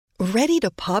Ready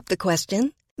to pop the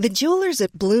question? The jewelers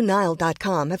at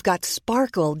BlueNile.com have got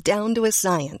sparkle down to a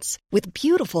science with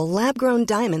beautiful lab-grown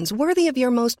diamonds worthy of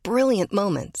your most brilliant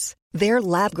moments. Their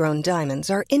lab-grown diamonds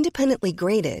are independently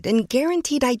graded and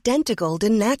guaranteed identical to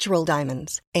natural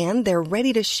diamonds, and they're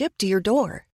ready to ship to your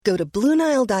door. Go to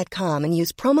BlueNile.com and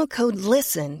use promo code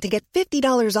LISTEN to get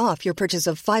 $50 off your purchase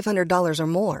of $500 or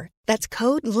more. That's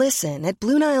code LISTEN at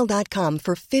BlueNile.com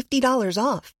for $50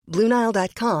 off.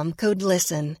 BlueNile.com, code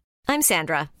LISTEN. I'm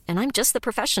Sandra, and I'm just the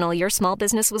professional your small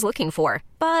business was looking for.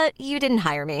 But you didn't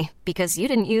hire me because you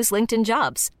didn't use LinkedIn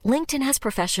Jobs. LinkedIn has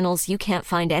professionals you can't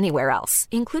find anywhere else,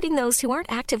 including those who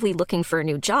aren't actively looking for a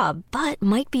new job, but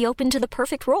might be open to the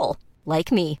perfect role,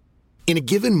 like me. In a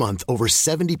given month, over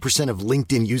 70% of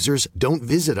LinkedIn users don't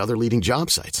visit other leading job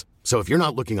sites. So if you're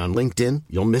not looking on LinkedIn,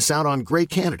 you'll miss out on great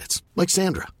candidates like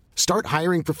Sandra. Start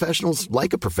hiring professionals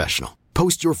like a professional.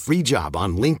 Post your free job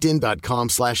on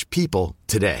linkedin.com/people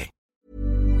today.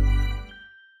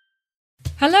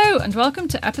 Hello and welcome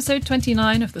to episode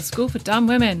 29 of The School for Dumb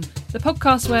Women, the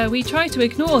podcast where we try to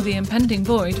ignore the impending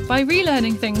void by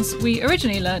relearning things we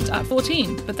originally learnt at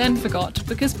 14 but then forgot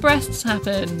because breasts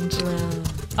happened.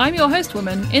 I'm your host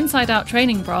woman, inside out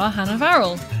training bra Hannah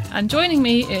Farrell, and joining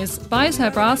me is buys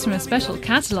her bras from a special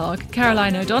catalogue,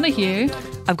 Caroline O'Donoghue.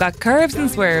 I've got curves and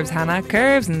swerves, Hannah,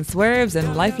 curves and swerves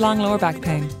and lifelong lower back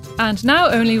pain. And now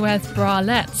only wears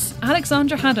bralettes,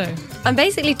 Alexandra Haddo. I'm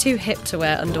basically too hip to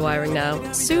wear underwiring now.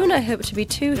 Soon I hope to be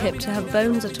too hip to have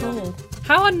bones at all.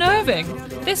 How unnerving!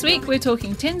 This week we're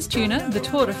talking tins tuna, the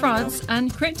Tour de France,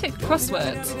 and cryptic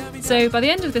crosswords. So by the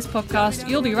end of this podcast,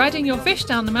 you'll be riding your fish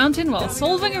down the mountain while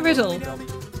solving a riddle.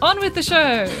 On with the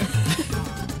show!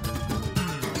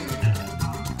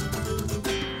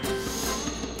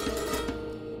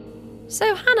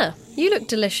 So Hannah, you look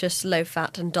delicious,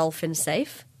 low-fat and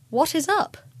dolphin-safe. What is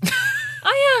up?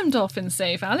 I am dolphin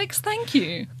safe, Alex, thank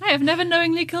you. I have never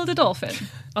knowingly killed a dolphin.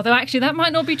 Although actually that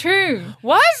might not be true.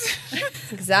 What?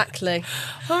 Exactly.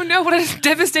 Oh no, what a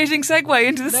devastating segue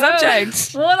into the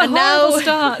subject. What a And horrible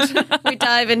now- start. We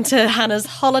dive into Hannah's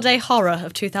holiday horror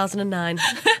of 2009.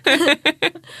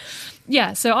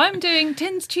 Yeah, so I'm doing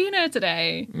tins tuna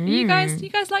today. You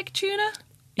guys like tuna?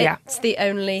 Yeah. It's the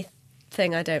only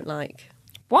thing I don't like.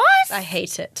 What? I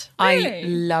hate it. I Really?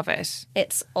 love it.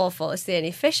 It's awful. It's the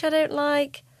only fish I don't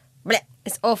like. Blech.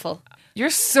 It's awful. You're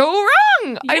so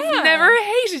wrong. Yeah. I've never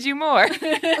hated you more.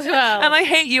 Well, And I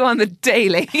hate you on the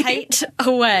daily. hate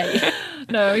away.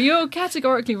 No, you're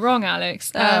categorically wrong,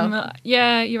 Alex.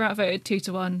 Yeah, you're outvoted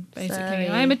 2-1, basically. Sorry.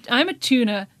 I'm a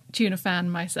tuna fan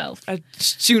myself. A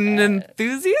tune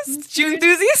enthusiast? Tune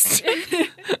enthusiast?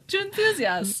 Tuna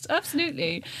enthusiast,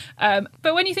 absolutely.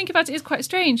 But when you think about it, it's quite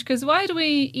strange, because why do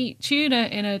we eat tuna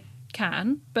in a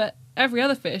can, but every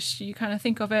other fish, you kind of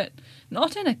think of it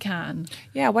not in a can?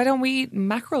 Yeah, why don't we eat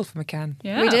mackerel from a can?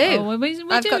 Yeah, We do. Oh, well, we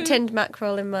I've do. got tinned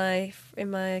mackerel in my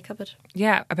cupboard.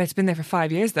 Yeah, I bet it's been there for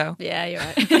 5 years though. Yeah, you're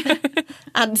right.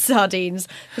 And sardines.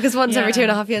 Because once every Yeah.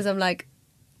 2.5 years I'm like,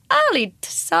 I'll eat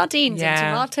sardines Yeah.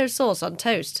 and tomato sauce on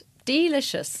toast.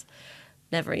 Delicious.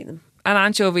 Never eat them. And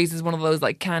anchovies is one of those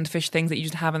like canned fish things that you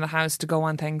just have in the house to go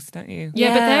on things, don't you? Yeah,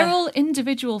 but Yeah. they're all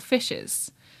individual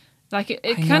fishes. Like, it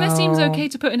I kind of seems know. okay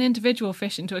to put an individual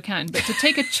fish into a can, but to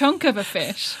take a chunk of a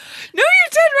fish No,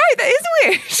 you're dead right. That is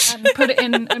weird. and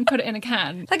put it in a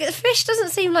can. Like, fish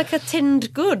doesn't seem like a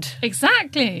tinned good.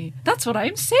 Exactly. That's what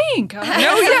I'm saying, Carl.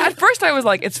 No, yeah. At first I was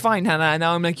like, it's fine, Hannah. And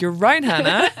now I'm like, you're right,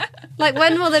 Hannah. Like,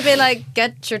 when will they be like,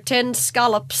 get your tinned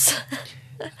scallops?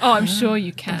 Oh, I'm sure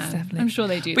you can. definitely- I'm sure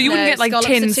they do. But you that. wouldn't get like scallops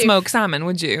tin are too- smoked salmon,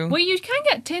 would you? Well, you can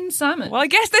get tinned salmon. Well, I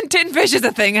guess then tin fish is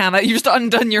a thing, Hannah. You've just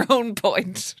undone your own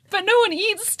point. But no one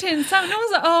eats tinned salmon. No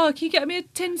one's like, oh, can you get me a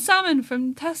tinned salmon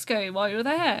from Tesco while you're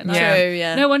there? Like, Yeah. True,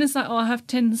 yeah. No one is like, oh, I'll have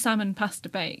tinned salmon pasta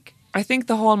bake. I think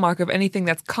the hallmark of anything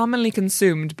that's commonly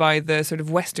consumed by the sort of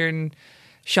Western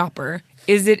shopper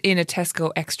is it in a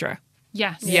Tesco extra.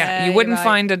 Yes. Yeah, you wouldn't you're right.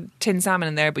 find a tin salmon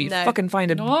in there, but you'd No. fucking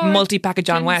find a Or multi-pack of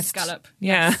John tinned West. scallop.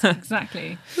 Yeah. Yes,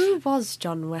 exactly. Who was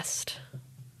John West?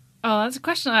 Oh, that's a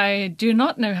question I do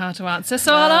not know how to answer,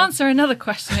 so I'll answer another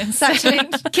question It's actually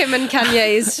instead. Kim and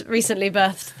Kanye's recently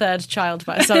birthed third child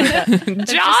by surrogate.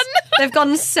 John! They've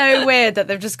gone so weird that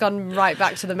they've just gone right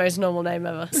back to the most normal name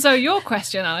ever. So your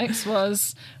question, Alex,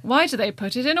 was why do they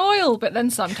put it in oil, but then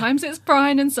sometimes it's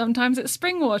brine and sometimes it's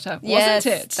spring water? Yes,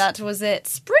 Wasn't it? that was it.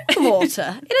 Spring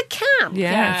water in a can.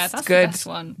 Yeah, it's that's the good. best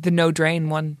one. The no drain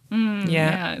one.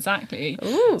 Yeah, exactly.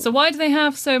 Ooh. So why do they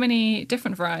have so many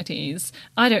different varieties?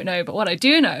 I don't know. know, but what I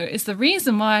do know is the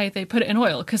reason why they put it in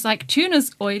oil, because like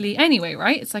tuna's oily anyway,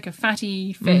 right? It's like a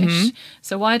fatty fish.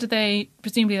 So why do they,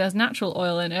 presumably there's natural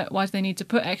oil in it, why do they need to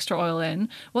put extra oil in?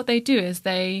 What they do is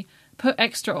they put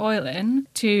extra oil in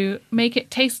to make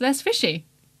it taste less fishy.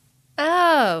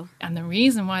 Oh. And the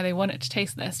reason why they want it to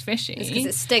taste less fishy It's because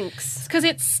it stinks. It's because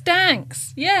it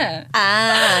stanks. Yeah.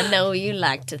 I know you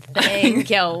like to think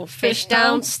your fish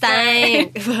don't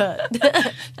stink.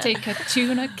 Take a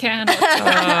tuna can.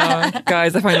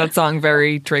 Guys, I find that song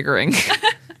very triggering.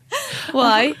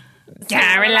 Why?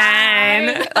 Caroline!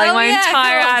 Like my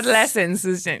entire adolescence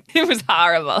it was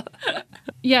horrible.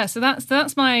 Yeah, so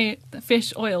that's my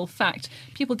fish oil fact.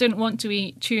 People didn't want to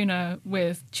eat tuna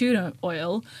with tuna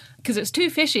oil because it's too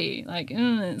fishy. Like,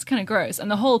 it's kind of gross. And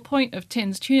the whole point of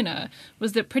tins tuna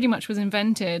was that pretty much was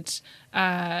invented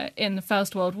in the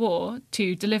First World War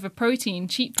to deliver protein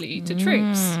cheaply to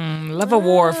troops. Love a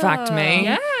war fact, me.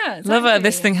 Yeah, exactly. Love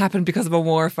this thing happened because of a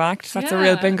war fact. That's a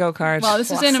real bingo card. Well, this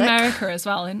was in Classic. America as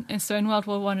well. So in World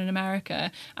War One in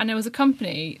America. And there was a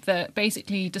company that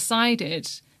basically decided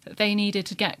that they needed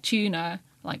to get tuna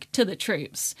like to the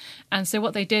troops. And so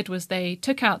what they did was they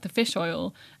took out the fish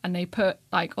oil and they put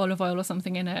like olive oil or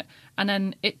something in it, and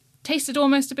then it tasted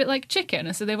almost a bit like chicken.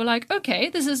 And so they were like, okay,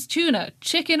 this is tuna,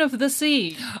 chicken of the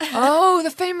sea. Oh, the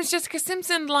famous Jessica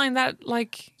Simpson line that,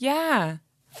 like, yeah.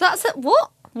 That's it.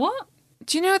 What? What?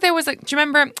 Do you know there was like, do you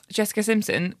remember Jessica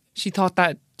Simpson? She thought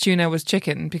that tuna was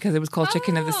chicken because it was called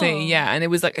chicken of the sea. Yeah, and it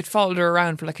was like, it followed her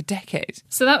around for like a decade.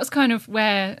 So that was kind of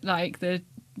where like the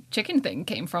chicken thing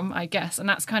came from, I guess, and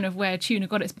that's kind of where tuna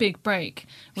got its big break,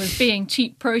 was being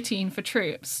cheap protein for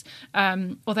troops.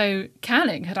 Although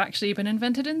canning had actually been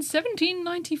invented in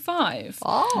 1795.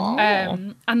 Oh.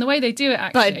 And the way they do it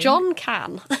actually By John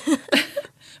Can.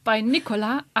 by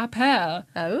Nicolas Appert,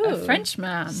 a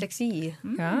Frenchman. Sexy.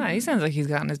 Ah, he sounds like he's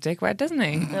gotten his dick wet, doesn't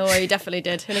he? Oh, he definitely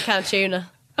did. In a can of tuna.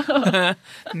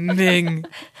 Ming.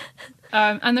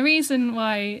 And the reason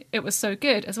why it was so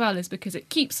good as well is because it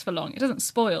keeps for long. It doesn't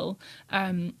spoil.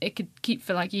 It could keep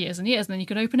for like years and years, and then you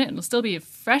can open it and it'll still be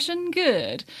fresh and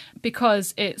good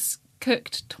because it's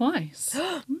cooked twice.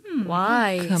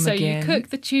 Why? Come So again. you cook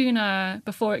the tuna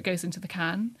before it goes into the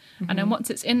can, and then once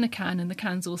it's in the can and the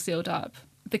can's all sealed up,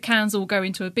 the cans all go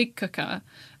into a big cooker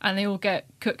and they all get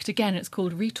cooked again. It's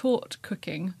called retort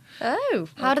cooking. Oh.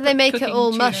 How do they make it Cooking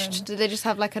all tuna. mushed? Do they just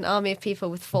have like an army of people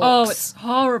with forks? Oh, it's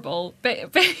horrible.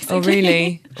 Basically. Oh,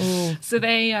 really? Ooh. So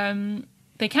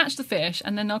they catch the fish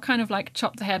and then they'll kind of like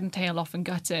chop the head and tail off and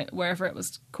gut it wherever it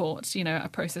was caught, at a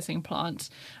processing plant.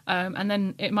 And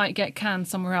then it might get canned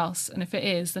somewhere else. And if it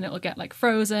is, then it'll get like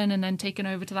frozen and then taken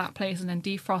over to that place and then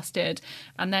defrosted.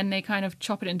 And then they kind of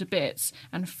chop it into bits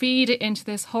and feed it into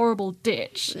this horrible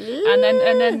ditch. And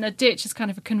then the ditch is kind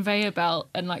of a conveyor belt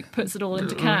and like puts it all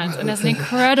into cans. And there's an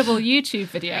incredible YouTube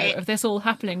video of this all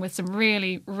happening with some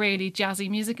really, really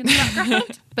jazzy music in the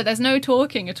background. But there's no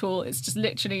talking at all. It's just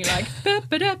literally like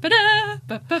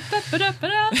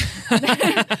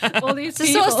all these the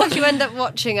people. sort of stuff you end up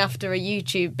watching after a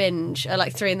YouTube binge at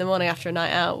like 3 a.m. after a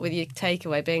night out with your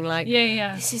takeaway being like,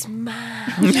 Yeah. this is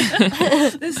mad.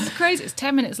 This is crazy. It's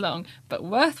 10 minutes long, but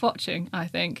worth watching, I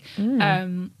think.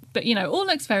 But, all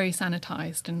looks very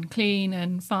sanitised and clean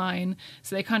and fine.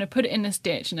 So they kind of put it in this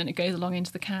ditch and then it goes along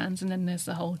into the cans and then there's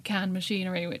the whole can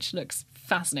machinery, which looks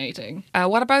fascinating.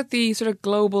 What about the sort of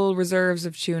global reserves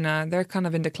of tuna? They're kind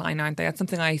of in decline, aren't they? That's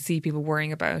something I see people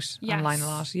worrying about online a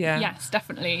lot. Yeah. Yes,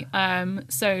 definitely.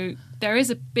 So there is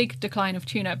a big decline of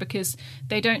tuna because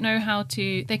they don't know how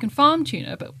to... They can farm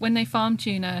tuna, but when they farm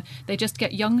tuna, they just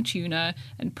get young tuna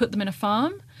and put them in a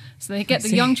farm. So they get the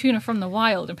young tuna from the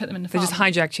wild and put them in the farm. They just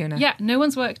hijack tuna. Yeah, no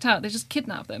one's worked out. They just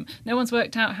kidnap them. No one's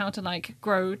worked out how to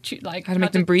grow, How to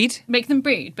make them breed? Make them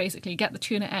breed, basically. Get the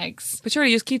tuna eggs. But surely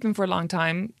you just keep them for a long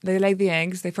time. They lay the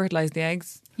eggs. They fertilise the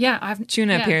eggs. Yeah,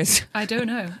 Tuna appears. I don't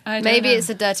know. Maybe it's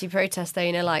a dirty protest though,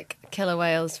 like killer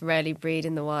whales rarely breed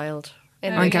in the wild.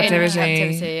 In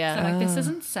captivity. Yeah. So, this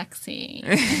isn't sexy.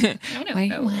 I don't Why are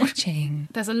know. you watching?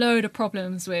 There's a load of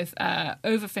problems with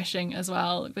overfishing as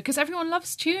well because everyone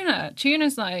loves tuna.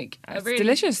 Tuna's like It's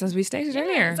delicious, as we stated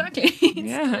earlier. Exactly. It's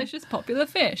Yeah. delicious, popular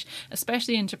fish,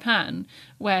 especially in Japan,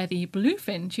 where the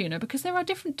bluefin tuna, because there are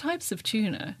different types of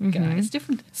tuna, guys,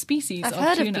 different species I've of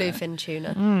heard tuna. of bluefin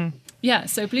tuna. Yeah,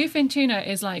 so bluefin tuna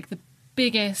is like the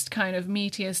biggest, kind of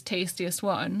meatiest, tastiest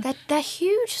one. They're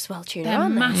huge as well, tuna, They're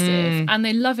aren't they? massive, and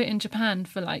they love it in Japan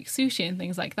for like sushi and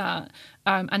things like that.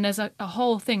 And there's a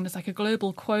whole thing. There's like a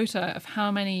global quota of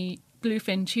how many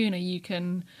bluefin tuna you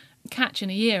can catch in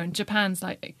a year, and Japan's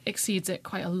like exceeds it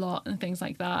quite a lot and things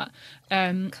like that.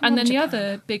 And then the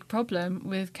other big problem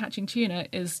with catching tuna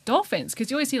is dolphins, because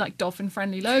you always see like dolphin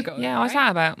friendly logo. Yeah, what's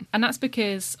that about? And that's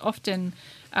because often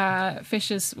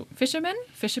fishermen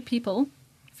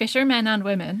and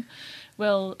women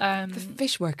will The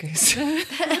fish workers.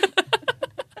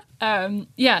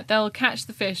 they'll catch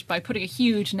the fish by putting a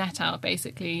huge net out,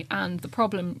 basically. And the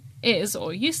problem is,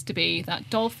 or used to be, that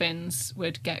dolphins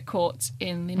would get caught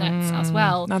in the nets as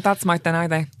well. Not that smart then, are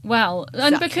they? Well,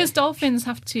 and because dolphins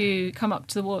have to come up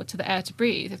to the water, to the air to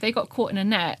breathe, if they got caught in a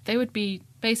net, they would be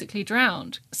basically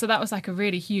drowned. So that was like a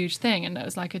really huge thing, and that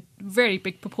was like a very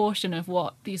big proportion of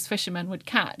what these fisher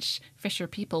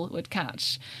people would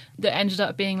catch, that ended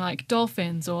up being like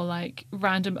dolphins or like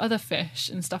random other fish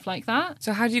and stuff like that.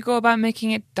 So how do you go about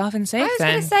making it dolphin safe I was then?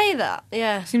 going to say that.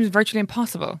 Yeah. Seems virtually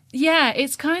impossible. Yeah,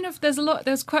 it's kind of,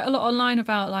 there's quite a lot online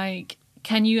about like,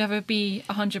 can you ever be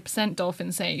 100%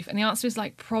 dolphin safe? And the answer is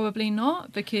like probably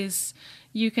not, because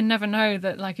you can never know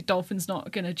that like a dolphin's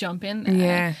not going to jump in there.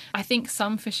 Yeah. I think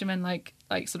some fishermen like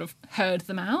sort of herd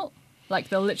them out. Like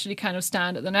they'll literally kind of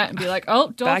stand at the net and be like,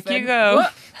 "Oh, dolphin, Back you go."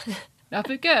 Up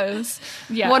it goes.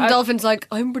 Yeah. One dolphin's like,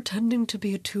 I'm pretending to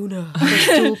be a tuna.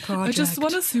 Project. I just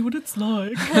want to see what it's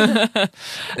like.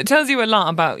 It tells you a lot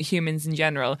about humans in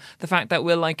general. The fact that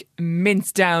we'll like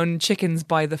mince down chickens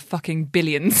by the fucking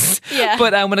billions. Yeah.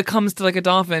 But when it comes to like a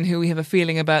dolphin who we have a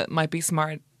feeling about might be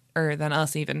smarter than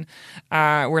us even,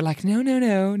 we're like, no,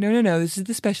 this is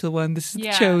the special one. This is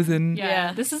the chosen.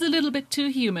 Yeah, this is a little bit too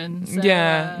human. So,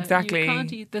 exactly. You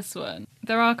can't eat this one.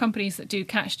 There are companies that do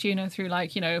catch tuna through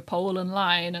like, pole and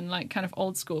line and like kind of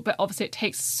old school, but obviously it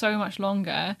takes so much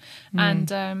longer, and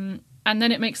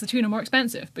then it makes the tuna more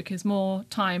expensive because more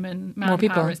time and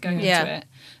manpower is going into it.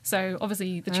 So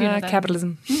obviously the tuna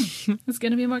capitalism is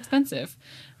going to be more expensive.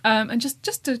 And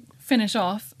just to finish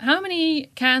off, how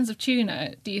many cans of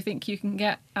tuna do you think you can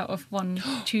get out of one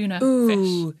tuna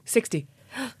fish? 60.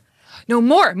 No,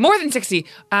 more than 60.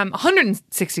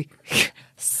 160.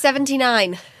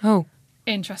 79. Oh.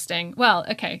 Interesting. Well,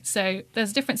 okay, so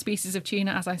there's different species of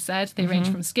tuna, as I said. They range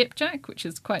from skipjack, which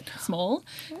is quite small,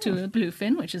 to a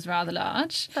bluefin, which is rather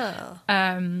large. Oh.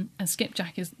 And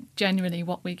skipjack is generally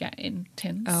what we get in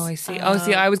tins. Oh, I see.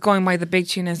 I was going by the big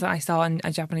tunas that I saw in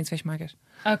a Japanese fish market.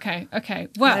 Okay.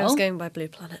 Well, I was going by Blue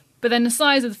Planet. But then the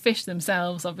size of the fish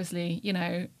themselves, obviously,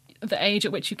 the age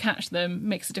at which you catch them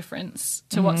makes a difference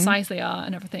to what size they are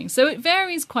and everything. So it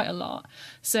varies quite a lot.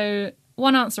 So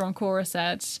one answer on Quora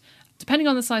said, depending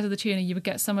on the size of the tuna, you would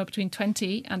get somewhere between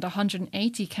 20 and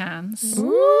 180 cans.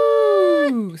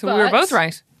 Ooh! So we were both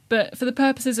right. But for the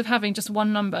purposes of having just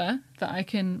one number that I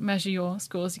can measure your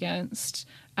scores against,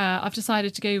 I've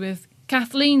decided to go with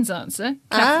Kathleen's answer.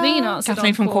 Kathleen answered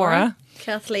Kathleen from Quora.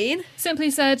 Kathleen simply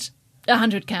said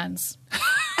 100 cans.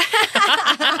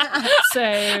 So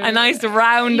a nice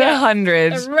round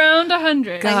 100. Around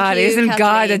 100. God, you, isn't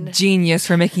God a Kathleen. genius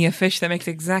for making a fish that makes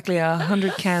exactly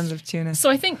 100 cans of tuna? So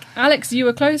I think, Alex, you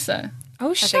were closer.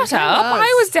 Oh, think shut so. up. Was.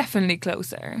 I was definitely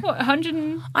closer. What, 100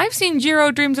 and... I've seen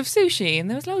Jiro Dreams of Sushi, and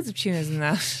there was loads of tunas in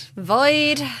that.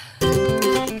 Void.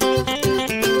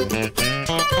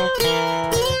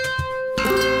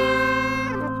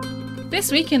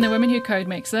 This week in The Women Who Code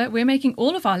Mixer, we're making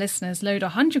all of our listeners load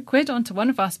 £100 onto one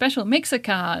of our special mixer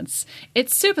cards.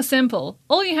 It's super simple.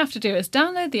 All you have to do is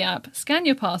download the app, scan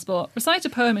your passport, recite a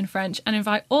poem in French, and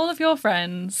invite all of your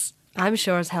friends. I'm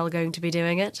sure as hell going to be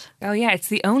doing it. Oh, yeah, it's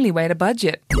the only way to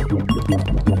budget.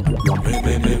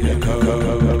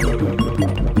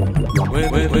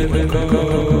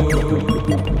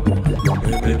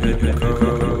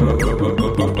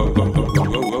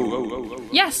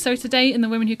 Yes, so today in The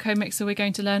Women Who Code Mixer, we're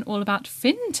going to learn all about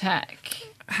fintech.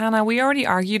 Hannah, we already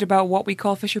argued about what we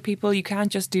call fisher people. You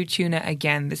can't just do tuna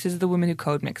again. This is the Women Who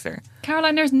Code Mixer.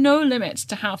 Caroline, there's no limit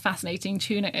to how fascinating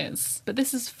tuna is, but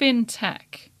this is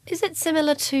fintech. Is it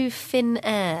similar to Fin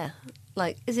Air?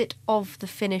 Like, is it of the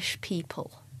Finnish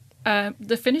people?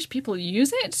 The Finnish people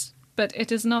use it, but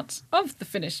it is not of the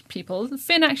Finnish people.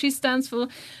 Fin actually stands for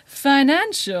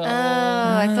financial. Oh,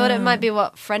 I thought it might be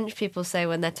what French people say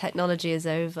when their technology is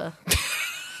over.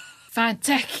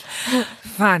 Fintech.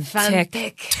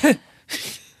 Fantech.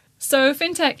 So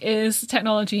fintech is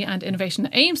technology and innovation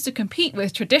that aims to compete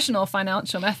with traditional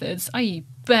financial methods, i.e.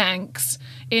 banks,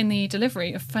 in the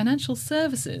delivery of financial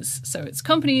services. So it's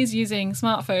companies using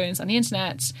smartphones and the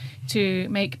internet to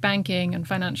make banking and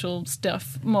financial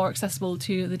stuff more accessible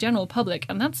to the general public.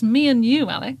 And that's me and you,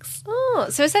 Alex. Oh,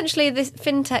 so essentially this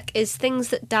fintech is things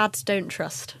that dads don't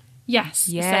trust. Yes.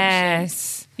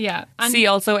 Yes. Yeah. And See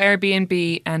also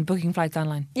Airbnb and booking flights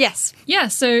online. Yes. yeah,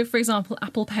 so for example,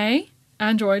 Apple Pay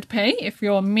Android Pay if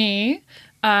you're me.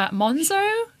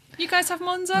 Monzo? You guys have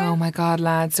Monzo? Oh my God,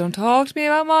 lads, don't talk to me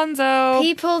about Monzo.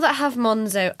 People that have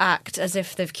Monzo act as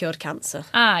if they've cured cancer.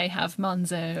 I have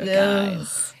Monzo,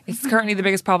 guys. It's currently the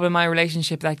biggest problem in my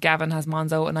relationship that Gavin has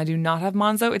Monzo and I do not have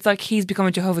Monzo. It's like he's become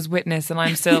a Jehovah's Witness and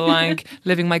I'm still like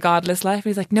living my godless life. And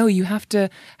he's like, no, you have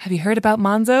to. Have you heard about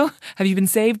Monzo? Have you been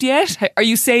saved yet? Are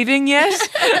you saving yet?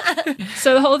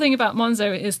 So the whole thing about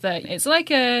Monzo is that it's like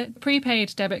a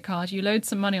prepaid debit card. You load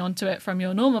some money onto it from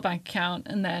your normal bank account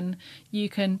and then you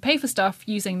can pay for stuff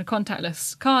using the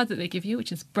contactless card that they give you,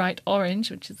 which is bright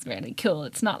orange, which is really cool.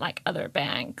 It's not like other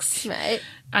banks. Right.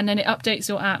 And then it updates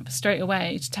your app straight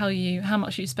away to tell you how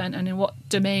much you spent and in what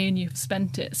domain you've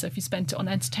spent it. So if you spent it on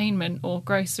entertainment or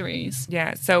groceries.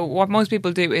 Yeah, so what most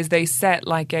people do is they set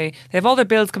they have all their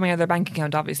bills coming out of their bank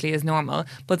account, obviously, as normal,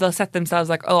 but they'll set themselves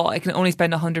like, oh, I can only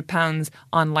spend £100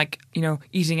 on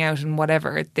eating out and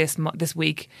whatever this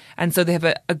week. And so they have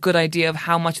a good idea of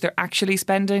how much they're actually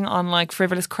spending on like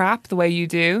frivolous crap the way you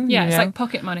do. Yeah, it's like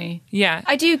pocket money. Yeah.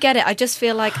 I do get it. I just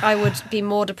feel like I would be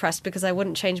more depressed because I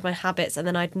wouldn't change my habits and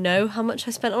then I'd know how much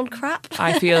I spent on crap.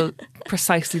 I feel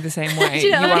precisely the same way. Do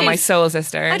you know You what I are mean? my soul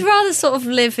sister. I'd rather sort of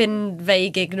live in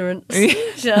vague ignorance. Do you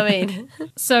know what I mean?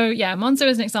 So yeah, Monzo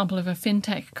is an example of a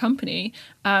fintech company,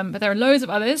 but there are loads of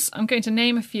others. I'm going to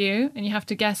name a few and you have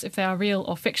to guess if they are real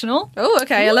or fictional. Oh,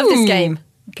 okay. I love this game.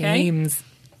 Okay. Games.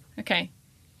 Okay.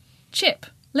 Chip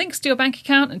links to your bank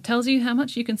account and tells you how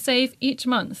much you can save each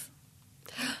month.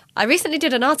 I recently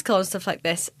did an article on stuff like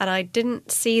this and I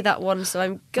didn't see that one, so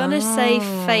I'm going to say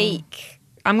fake.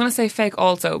 I'm going to say fake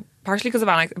also, partially because of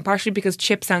Alex and partially because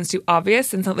chip sounds too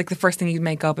obvious and it's not like the first thing you'd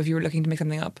make up if you were looking to make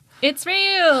something up. It's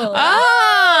real!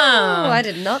 Oh, I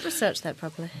did not research that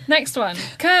properly. Next one.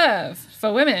 Curve,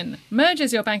 for women,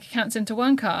 merges your bank accounts into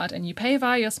one card and you pay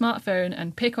via your smartphone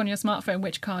and pick on your smartphone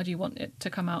which card you want it to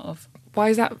come out of. Why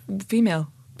is that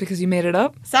female? Because you made it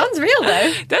up? Sounds real,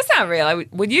 though. That's not real. I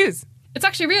would use. It's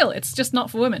actually real. It's just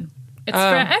not for women. It's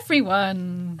for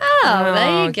everyone. Oh,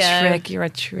 there you go. Trick. You're a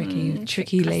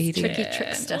tricky lady. Tricky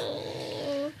trickster.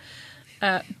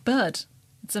 Bud.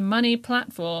 It's a money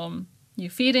platform. You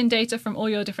feed in data from all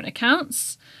your different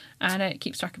accounts and it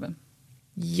keeps track of them.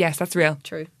 Yes, that's real.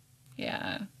 True.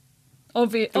 Yeah. The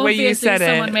way you Obviously, said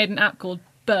someone it. made an app called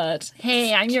Bud.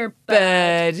 Hey, I'm your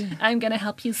Bud. Bud. I'm going to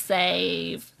help you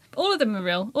save. All of them are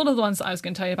real. All of the ones that I was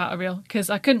going to tell you about are real because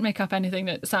I couldn't make up anything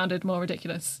that sounded more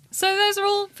ridiculous. So those are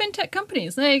all fintech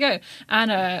companies. There you go.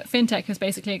 And fintech has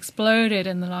basically exploded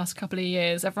in the last couple of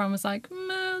years. Everyone was like,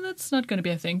 no, that's not going to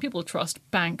be a thing. People trust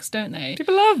banks, don't they?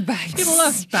 People love banks. People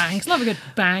love banks. Love a good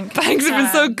bank. Banks have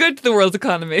been so good to the world's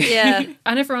economy. Yeah.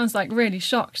 And everyone's like really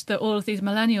shocked that all of these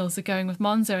millennials are going with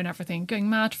Monzo and everything, going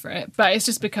mad for it. But it's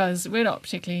just because we're not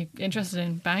particularly interested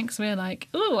in banks. We're like,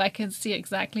 ooh, I can see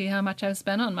exactly how much I've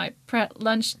spent on my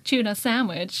lunch tuna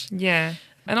sandwich. Yeah.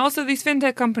 And also these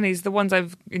fintech companies, the ones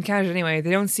I've encountered anyway, they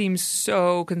don't seem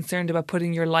so concerned about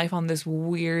putting your life on this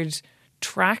weird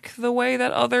track the way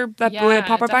that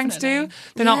proper banks do. definitely.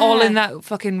 They're not all in that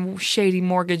fucking shady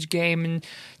mortgage game and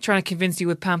trying to convince you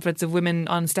with pamphlets of women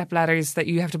on step ladders that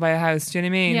you have to buy a house. Do you know what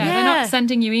I mean? Yeah, they're not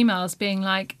sending you emails being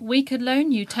like, we could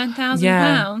loan you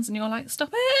 £10,000 and you're like, stop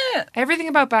it. Everything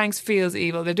about banks feels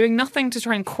evil. They're doing nothing to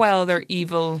try and quell their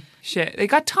evil shit. They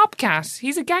got Top Cat.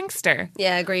 He's a gangster.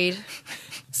 Yeah, agreed.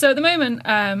 So at the moment,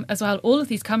 as well, all of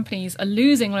these companies are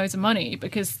losing loads of money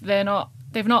because they've not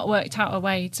worked out a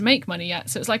way to make money yet.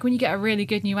 So it's like when you get a really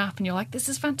good new app and you're like, this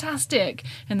is fantastic.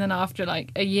 And then after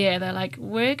like a year, they're like,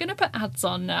 we're going to put ads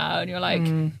on now. And you're like,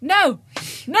 no.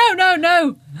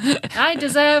 I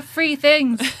deserve free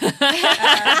things.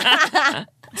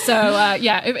 So,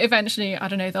 eventually, I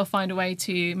don't know, they'll find a way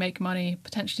to make money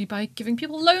potentially by giving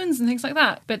people loans and things like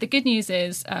that. But the good news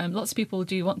is lots of people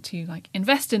do want to like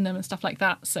invest in them and stuff like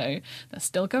that. So they're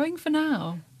still going for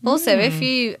now. Also, if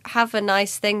you have a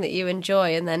nice thing that you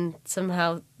enjoy and then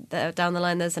somehow down the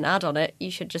line there's an ad on it, you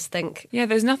should just think... Yeah,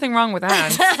 there's nothing wrong with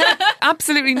ads.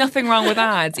 Absolutely nothing wrong with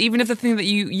ads. Even if the thing that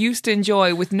you used to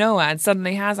enjoy with no ads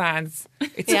suddenly has ads,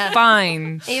 it's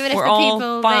fine. Even if We're the all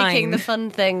people fine. making the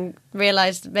fun thing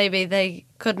realised maybe they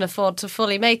couldn't afford to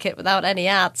fully make it without any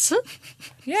ads.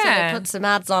 Yeah. So they put some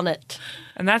ads on it.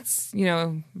 And that's,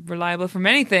 reliable for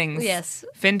many things. Yes.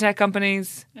 Fintech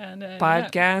companies, And,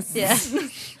 podcasts. Yeah.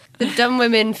 The Dumb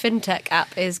Women FinTech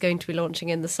app is going to be launching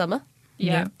in the summer.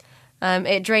 Yeah.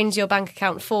 It drains your bank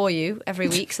account for you every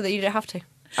week so that you don't have to.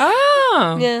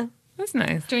 Oh. Yeah. That's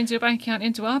nice. Drains your bank account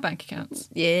into our bank accounts.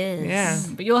 Yes. Yeah.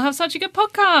 But you'll have such a good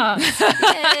podcast.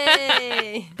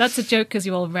 Yay. That's a joke because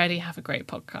you already have a great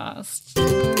podcast.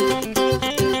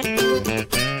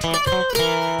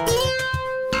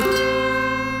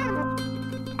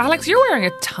 Alex, you're wearing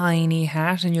a tiny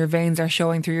hat and your veins are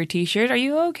showing through your t-shirt. Are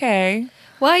you okay?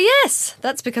 Why, yes.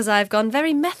 That's because I've gone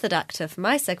very method actor for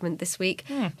my segment this week,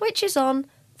 which is on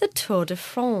the Tour de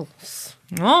France.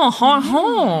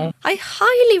 Oh. I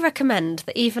highly recommend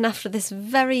that even after this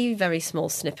very, very small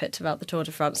snippet about the Tour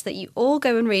de France, that you all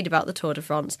go and read about the Tour de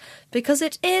France, because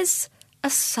it is a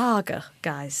saga,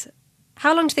 guys.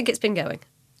 How long do you think it's been going?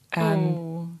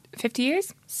 50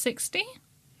 years? 60?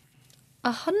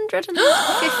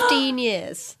 115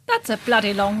 years. That's a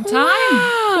bloody long time.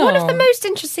 Wow. One of the most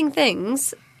interesting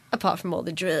things, apart from all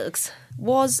the drugs,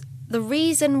 was the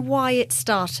reason why it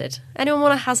started. Anyone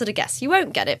want to hazard a guess? You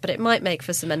won't get it, but it might make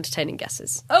for some entertaining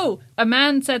guesses. Oh, a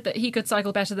man said that he could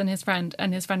cycle better than his friend,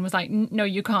 and his friend was like, no,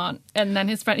 you can't. And then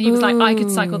he was like, I could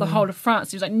cycle the whole of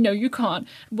France. He was like, no, you can't.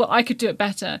 Well, I could do it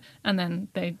better. And then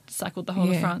they cycled the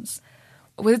whole of France.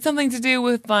 Was it something to do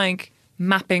with, like,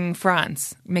 mapping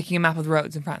France, making a map of the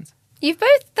roads in France? They're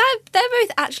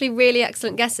both actually really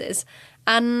excellent guesses.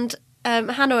 And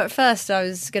Hannah, at first I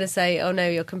was going to say, oh no,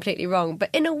 you're completely wrong. But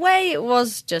in a way it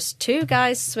was just two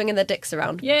guys swinging their dicks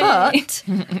around. Yay. But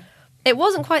it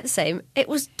wasn't quite the same. It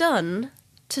was done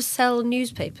to sell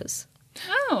newspapers.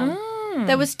 Oh.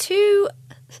 There was two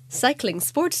cycling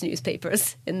sports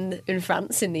newspapers in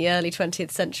France in the early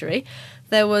 20th century.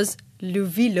 There was Le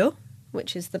Vélo,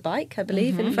 which is the bike, I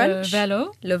believe, in French.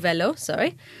 Le Vélo,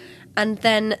 sorry. And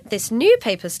then this new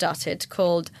paper started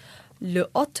called Le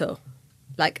Auto,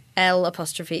 like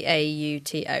L'Auto.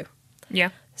 Yeah.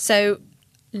 So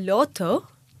L'Auto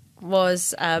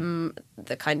was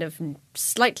the kind of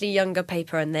slightly younger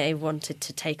paper, and they wanted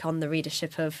to take on the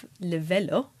readership of Le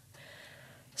Vélo.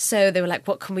 So they were like,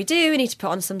 what can we do? We need to put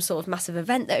on some sort of massive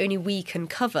event that only we can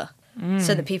cover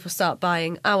so that people start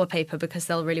buying our paper because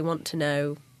they'll really want to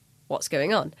know what's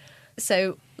going on.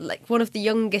 So, like, one of the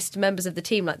youngest members of the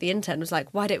team, like the intern, was like,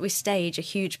 why don't we stage a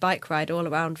huge bike ride all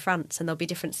around France, and there'll be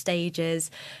different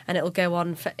stages, and it'll go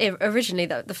on for... Originally,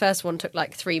 the first one took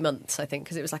like 3 months, I think,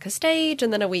 because it was like a stage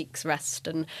and then a week's rest,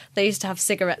 and they used to have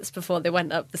cigarettes before they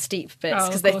went up the steep bits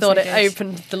because they thought it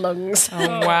opened the lungs.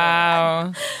 Oh,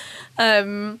 wow.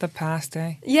 The past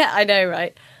day. Yeah, I know,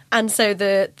 right? And so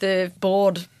the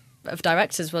board of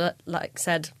directors were like,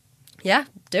 said, yeah,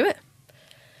 do it.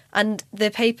 And the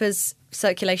paper's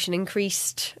circulation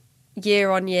increased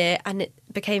year on year, and it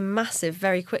became massive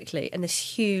very quickly, and this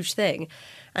huge thing.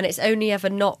 And it's only ever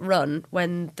not run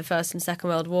when the First and Second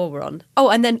World War were on. Oh,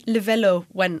 and then Le Vélo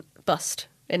went bust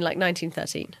in like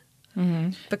 1913. Mm-hmm.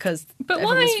 Because... But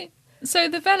why... So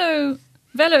the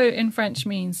vélo in French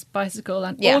means bicycle,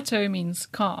 and auto means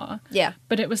car. Yeah.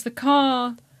 But it was the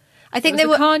car... I think they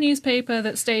were... car newspaper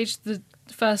that staged the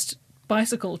first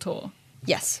bicycle tour.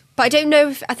 Yes. But I don't know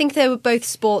if... I think they were both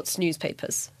sports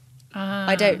newspapers. Ah.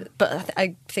 I don't... But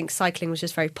I think cycling was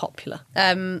just very popular.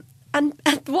 And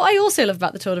what I also love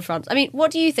about the Tour de France... I mean, what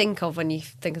do you think of when you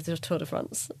think of the Tour de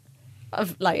France?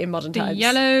 Like, in modern times? The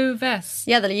yellow vest.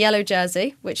 Yeah, the yellow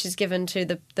jersey, which is given to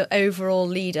the overall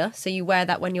leader. So you wear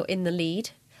that when you're in the lead.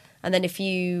 And then if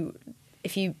you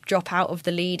drop out of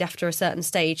the lead after a certain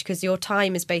stage, because your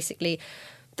time is basically...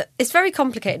 It's very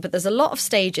complicated, but there's a lot of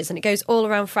stages, and it goes all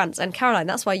around France. And Caroline,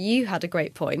 that's why you had a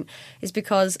great point, is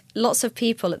because lots of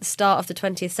people at the start of the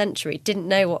 20th century didn't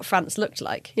know what France looked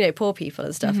like, you know, poor people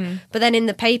and stuff. Mm-hmm. But then in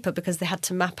the paper, because they had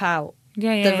to map out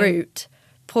the route,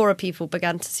 poorer people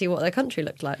began to see what their country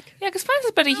looked like. Yeah, because France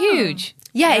is pretty huge.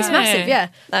 Yeah, it's massive, yeah.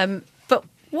 But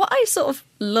what I sort of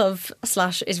love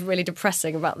 / is really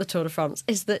depressing about the Tour de France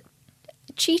is that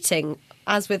cheating,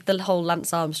 as with the whole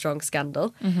Lance Armstrong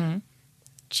scandal,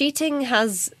 cheating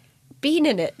has been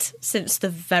in it since the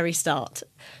very start,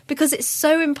 because it's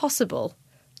so impossible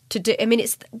to do. I mean,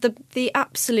 it's the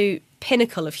absolute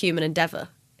pinnacle of human endeavour.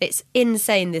 It's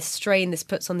insane, this strain this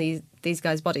puts on these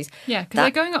guys' bodies. Yeah, because they're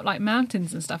going up like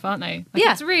mountains and stuff, aren't they? Like,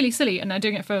 it's really silly, and they're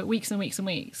doing it for weeks and weeks and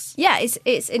weeks. Yeah,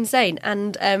 it's insane.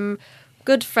 And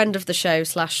good friend of the show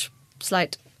 /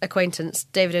 slight acquaintance,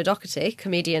 David O'Doherty,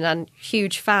 comedian and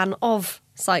huge fan of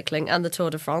cycling and the Tour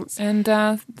de France. And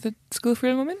the School for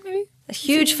Young Women, maybe? A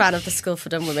huge fan of the School for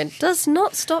Dumb Women. Does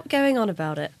not stop going on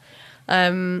about it.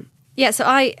 So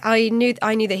I knew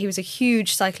that he was a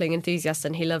huge cycling enthusiast,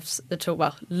 and he loves the Tour.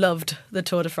 Well, loved the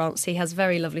Tour de France. He has a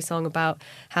very lovely song about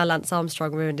how Lance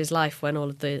Armstrong ruined his life when all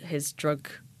of his drug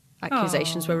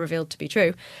accusations were revealed to be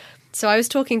true. So I was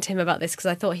talking to him about this because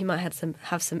I thought he might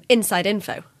have some inside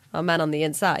info. Our man on the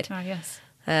inside. Ah, yes.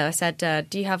 I said,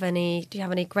 "Do you have any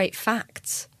great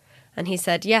facts?" And he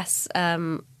said, "Yes.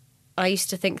 I used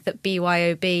to think that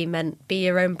BYOB meant be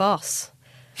your own boss."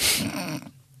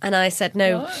 And I said,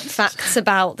 "No, What? facts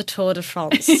about the Tour de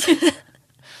France."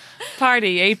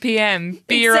 party, 8 p.m.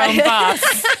 Be your own boss.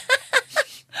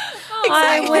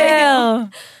 I Exactly. will.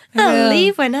 I'll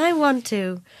leave when I want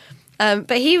to.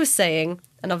 But he was saying,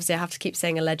 and obviously I have to keep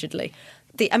saying allegedly,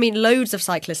 loads of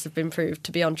cyclists have been proved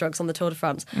to be on drugs on the Tour de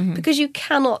France because you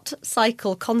cannot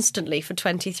cycle constantly for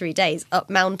 23 days up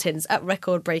mountains at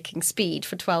record-breaking speed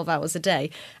for 12 hours a day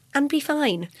and be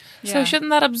fine. So shouldn't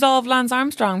that absolve Lance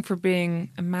Armstrong for being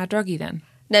a mad druggie then?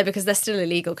 No, because they're still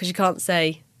illegal because you can't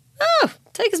say,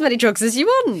 take as many drugs as you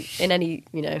want in any,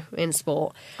 in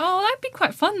sport. Oh, that'd be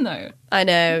quite fun though. I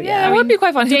know, Yeah, it would be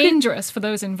quite fun. Dangerous for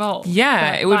those involved.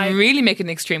 Yeah, But, it would like, really make an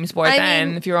extreme sport I then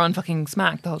mean- if you're on fucking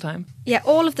smack the whole time. Yeah,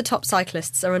 all of the top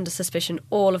cyclists are under suspicion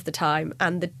all of the time,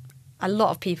 and a lot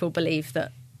of people believe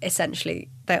that essentially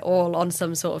they're all on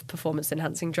some sort of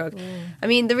performance-enhancing drug. I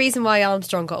mean, the reason why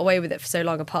Armstrong got away with it for so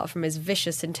long, apart from his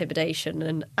vicious intimidation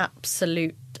and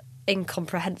absolute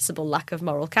incomprehensible lack of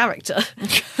moral character,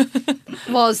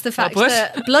 was the fact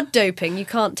that blood doping you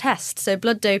can't test. So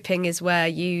blood doping is where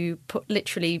you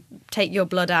literally take your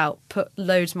blood out, put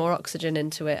loads more oxygen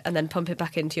into it, and then pump it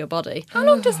back into your body. How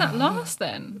long does that last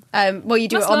then? Well, you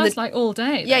do Must it on last the like all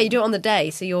day. Yeah, then. you do it on the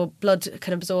day, so your blood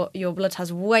can absorb. Your blood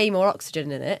has way more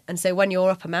oxygen in it, and so when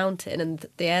you're up a mountain and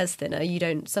the air's thinner, you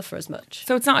don't suffer as much.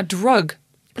 So it's not a drug.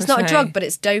 It's not a drug, but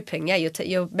it's doping. Yeah,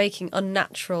 you're making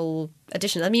unnatural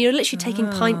additions. I mean, you're literally taking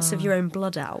pints of your own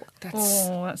blood out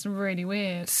That's really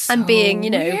weird. and being,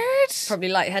 weird. probably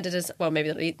lightheaded as well.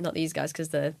 Maybe not these guys because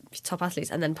they're top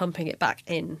athletes, and then pumping it back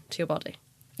into your body.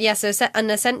 Yeah, so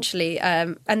essentially,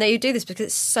 and they do this because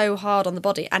it's so hard on the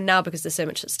body, and now because there's so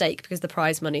much at stake, because the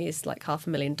prize money is like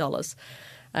 $500,000.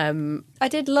 I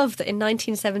did love that in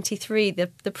 1973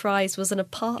 the prize was an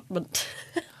apartment.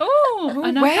 Oh,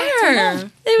 I know that a lot.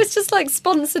 Where? It was just like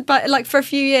sponsored by, like, for a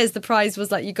few years the prize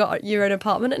was like you got your own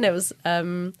apartment, and it was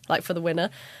like for the winner,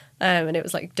 and it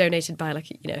was like donated by like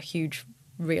a huge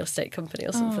real estate company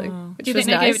or something. Which Do you was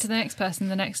think they gave nice. it to the next person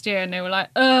the next year and they were like,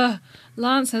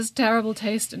 Lance has terrible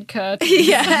taste in curtains.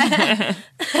 Yeah.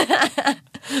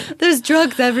 There's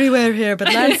drugs everywhere here,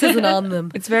 but Lance isn't on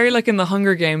them. It's very like in the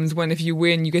Hunger Games when if you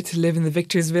win, you get to live in the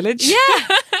victor's village. Yeah.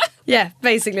 Yeah,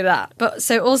 basically that. But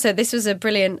so also, this was a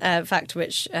brilliant fact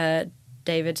which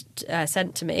David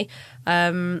sent to me.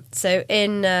 So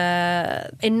in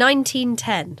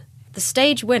 1910, the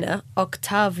stage winner,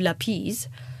 Octave Lapise,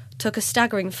 took a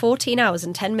staggering 14 hours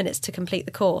and 10 minutes to complete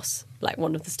the course. Like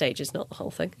one of the stages, not the whole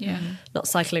thing. Yeah. Not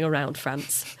cycling around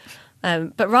France.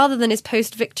 But rather than his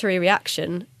post-victory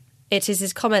reaction, it is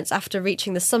his comments after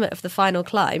reaching the summit of the final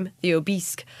climb, the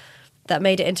Obisque, that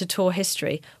made it into Tour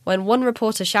history. When one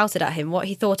reporter shouted at him what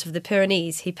he thought of the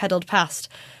Pyrenees, he pedalled past.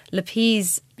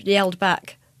 Lapise yelled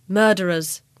back,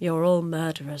 "Murderers, you're all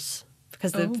murderers."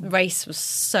 Because the race was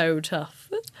so tough.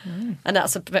 And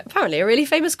that's apparently a really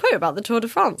famous quote about the Tour de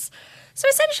France. So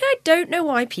essentially, I don't know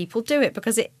why people do it,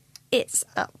 because it's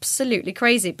absolutely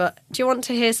crazy. But do you want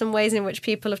to hear some ways in which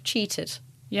people have cheated?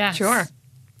 Yes. Sure.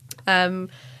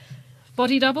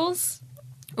 Body doubles?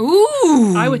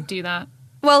 Ooh. I would do that.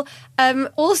 Well,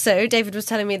 also, David was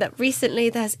telling me that recently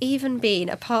there's even been,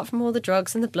 apart from all the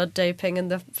drugs and the blood doping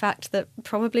and the fact that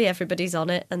probably everybody's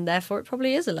on it and therefore it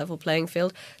probably is a level playing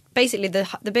field, basically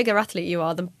the bigger athlete you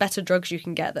are, the better drugs you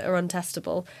can get that are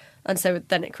untestable. And so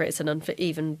then it creates an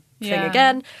uneven thing Yeah.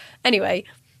 again. Anyway,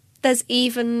 there's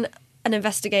even an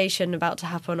investigation about to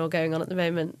happen or going on at the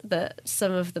moment that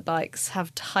some of the bikes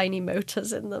have tiny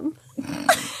motors in them.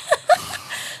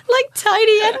 Like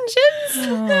tiny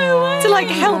engines to like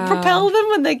help propel them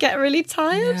when they get really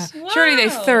tired. Yeah. Surely they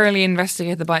thoroughly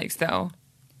investigate the bikes though.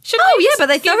 But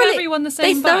they give thoroughly everyone the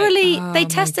same bike? they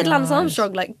tested Lance God.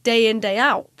 Armstrong like day in, day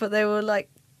out, but they were like,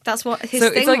 that's what his So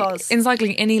thing it's like was. in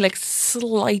cycling, any like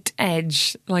slight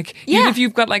edge, like Yeah. even if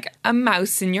you've got like a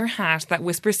mouse in your hat that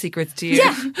whispers secrets to you.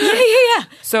 Yeah.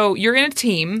 So you're in a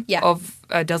team Yeah. of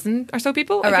a dozen or so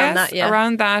people, Around I guess, that, yeah.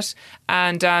 around that,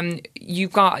 and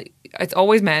you've got, it's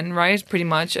always men, right? Pretty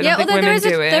much. I don't think although women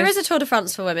do it. there is a Tour de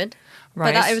France for women,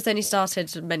 Right. but that it was only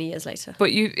started many years later.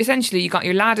 But you essentially you got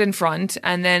your lad in front,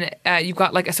 and then you've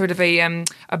got like a sort of a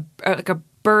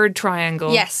bird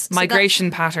triangle, Yes, so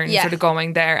migration pattern yeah. sort of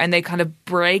going there, and they kind of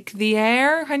break the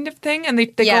air, kind of thing, and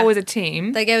they Yeah. go as a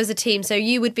team. They go as a team, so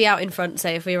you would be out in front,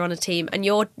 say, if we were on a team, and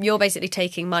you're basically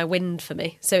taking my wind for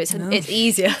me, so it's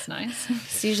easier. That's nice.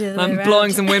 It's usually the way I'm around.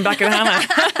 blowing some wind back at Hannah.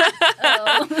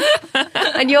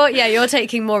 And you're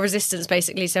taking more resistance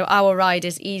basically, so our ride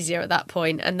is easier at that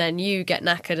point, and then you get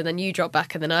knackered, and then you drop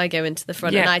back, and then I go into the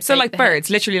front, and I so take like the hit. birds,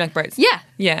 literally like birds.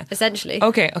 Yeah, essentially.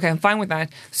 Okay, I'm fine with that.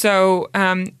 So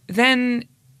then,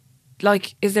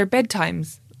 like, is there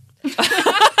bedtimes?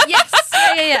 Yes.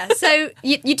 Yeah. So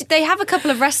they have a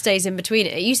couple of rest days in between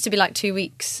it. It used to be like 2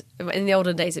 weeks. In the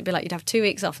olden days, it'd be like you'd have 2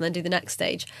 weeks off and then do the next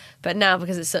stage. But now,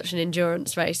 because it's such an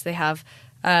endurance race, they have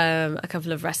a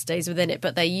couple of rest days within it.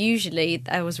 But they usually,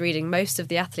 I was reading, most of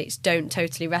the athletes don't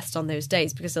totally rest on those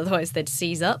days because otherwise they'd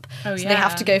seize up. Oh, so yeah. they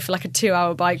have to go for like a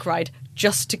 2-hour bike ride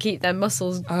just to keep their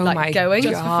muscles Oh my going.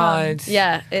 Just for fun. God.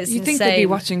 Yeah, it's You'd think insane. they'd be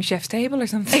watching Chef's Table or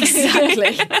something.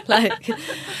 Exactly. Like,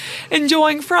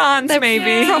 Enjoying France,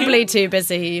 maybe. probably too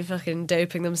busy fucking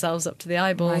doping themselves up to the My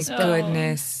eyeballs.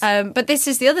 goodness. But this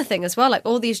is the other thing as well. Like,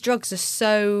 all these drugs are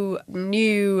so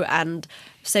new and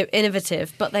so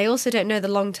innovative, but they also don't know the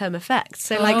long-term effects.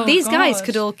 So, like, Oh, these guys God.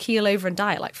 could all keel over and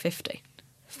die at like 50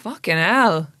 Fucking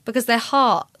hell. because their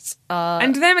hearts are.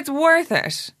 And to them, it's worth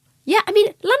it. Yeah, I mean,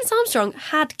 Lance Armstrong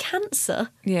had cancer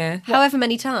Yeah. however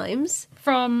many times.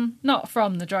 Not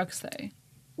from the drugs, though.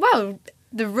 Well,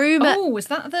 the rumor Oh, is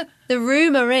that the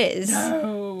rumor is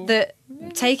No. that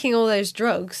taking all those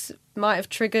drugs might have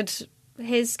triggered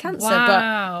his cancer.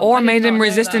 Wow. Or I did made not him know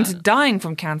resistant to that. dying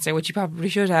from cancer, which he probably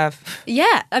should have. But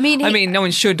yeah, I mean, No one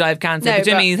should die of cancer, No, but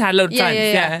Jimmy, but- he's had loads of times.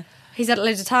 Yeah. He's had it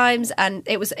loads of times, and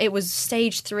it was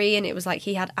stage 3, and it was like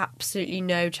he had absolutely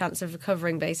no chance of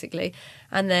recovering, basically.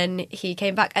 And then he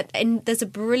came back, and there's a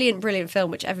brilliant film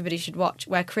which everybody should watch,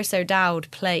 where Chris O'Dowd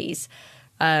plays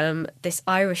this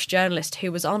Irish journalist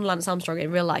who was on Lance Armstrong in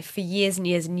real life for years and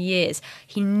years and years.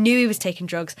 He knew he was taking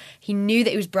drugs. He knew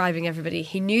that he was bribing everybody.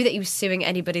 He knew that he was suing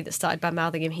anybody that started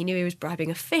bad-mouthing him. He knew he was bribing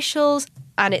officials,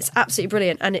 and it's absolutely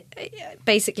brilliant. And it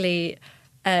basically...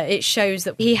 it shows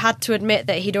that he had to admit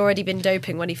that he'd already been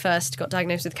doping when he first got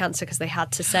diagnosed with cancer because they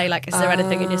had to say, like, is there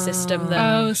anything in your system that...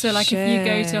 Oh, so like if you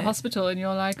go to a Shit. hospital and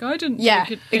you're like, I didn't Yeah,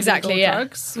 take exactly, illegal yeah.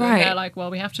 drugs. Right. And they're like,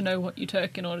 well, we have to know what you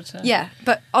took in order to... Yeah,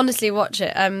 but honestly, watch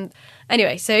it.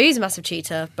 Anyway, so he's a massive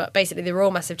cheater, but basically they were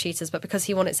all massive cheaters, but because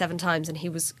he won it 7 times and he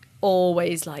was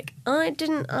always like, I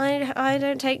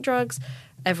don't take drugs...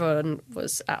 Everyone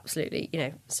was absolutely,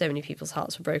 so many people's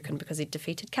hearts were broken because he'd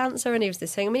defeated cancer and he was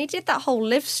this thing. I mean, he did that whole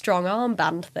Live Strong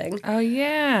armband thing. Oh,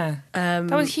 yeah. That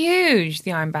was huge,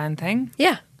 the armband thing.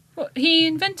 Yeah, What, he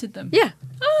invented them? yeah.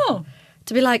 Oh.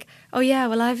 To be like, oh yeah,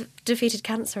 well, I've defeated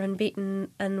cancer and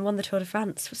beaten and won the Tour de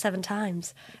France 7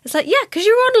 times. It's like, yeah, because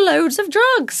you're on loads of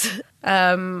drugs.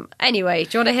 Anyway,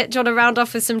 do you want to round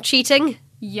off with some cheating?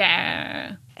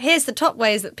 Yeah. Here's the top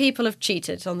ways that people have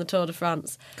cheated on the Tour de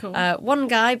France. Cool. One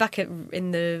guy back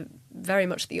in the very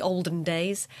much the olden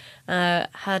days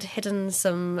had hidden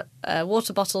some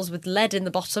water bottles with lead in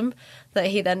the bottom that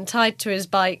he then tied to his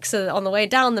bike so that on the way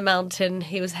down the mountain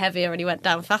he was heavier and he went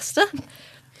down faster.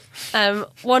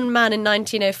 One man in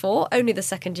 1904, only the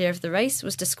second year of the race,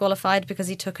 was disqualified because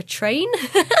he took a train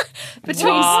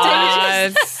between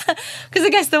stages. Because I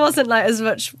guess there wasn't like as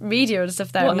much media and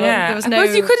stuff there. Well, yeah. There was I no.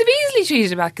 suppose you could have easily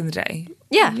cheated back in the day.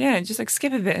 Yeah. Yeah, just like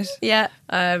skip a bit. Yeah.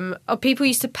 People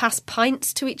used to pass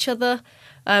pints to each other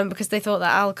because they thought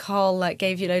that alcohol like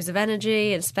gave you loads of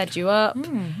energy and sped you up.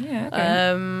 Yeah,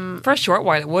 okay. For a short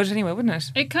while it would anyway, wouldn't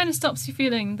it? It kind of stops you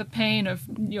feeling the pain of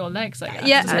your legs, I guess.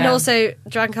 Yeah, doesn't and it? also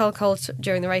drank alcohol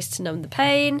during the race to numb the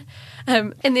pain.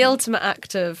 In the ultimate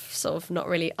act of sort of not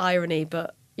really irony,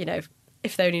 but,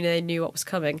 if only they knew what was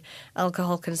coming,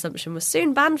 alcohol consumption was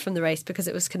soon banned from the race because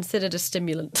it was considered a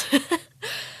stimulant.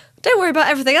 Don't worry about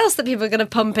everything else that people are going to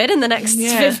pump in the next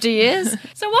 50 years.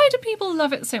 So why do people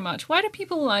love it so much? Why do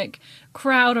people like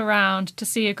crowd around to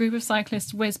see a group of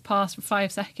cyclists whiz past for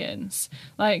 5 seconds?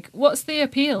 Like, what's the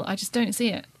appeal? I just don't see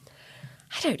it.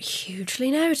 I don't hugely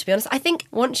know, to be honest. I think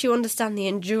once you understand the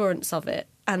endurance of it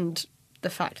and the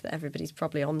fact that everybody's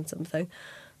probably on something,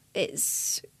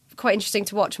 it's quite interesting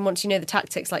to watch. And once you know the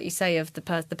tactics, like you say, of the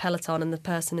peloton and the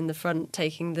person in the front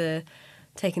taking the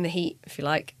heat, if you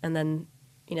like, and then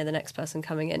the next person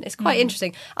coming in, it's quite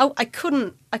interesting. I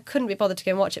couldn't be bothered to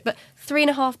go and watch it, but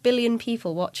 3.5 billion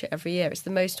people watch it every year. It's the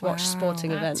most watched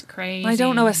sporting That's event. crazy. I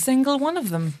don't know a single one of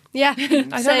them. Yeah,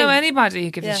 I don't know anybody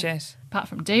who gives a shit. Apart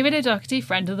from David O'Doherty,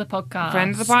 friend of the podcast.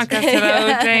 Friend of the podcast,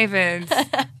 hello, David.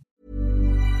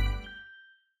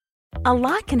 A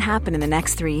lot can happen in the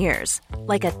next 3 years.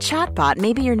 Like a chatbot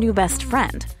may be your new best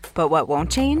friend. But what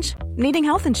won't change? Needing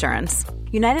health insurance.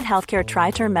 United Healthcare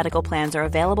Tri-Term Medical Plans are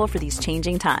available for these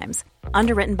changing times.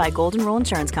 Underwritten by Golden Rule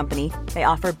Insurance Company, they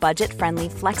offer budget-friendly,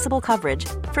 flexible coverage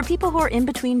for people who are in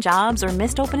between jobs or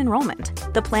missed open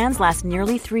enrollment. The plans last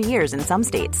nearly 3 years in some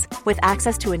states, with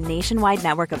access to a nationwide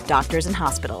network of doctors and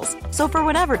hospitals. So for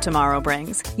whatever tomorrow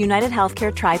brings, United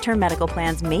Healthcare Tri-Term Medical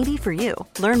Plans may be for you.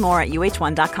 Learn more at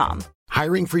uh1.com.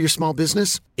 Hiring for your small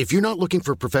business? If you're not looking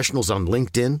for professionals on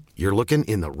LinkedIn, you're looking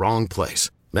in the wrong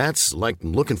place. That's like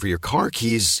looking for your car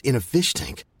keys in a fish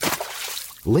tank.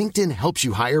 LinkedIn helps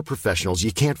you hire professionals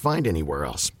you can't find anywhere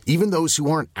else, even those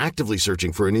who aren't actively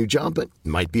searching for a new job but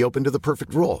might be open to the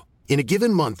perfect role. In a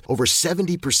given month, over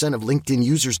 70% of LinkedIn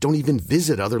users don't even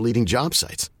visit other leading job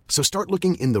sites. So start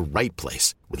looking in the right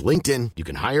place. With LinkedIn, you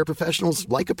can hire professionals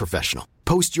like a professional.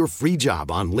 Post your free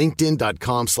job on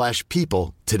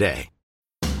linkedin.com/people today.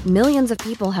 Millions of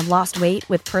people have lost weight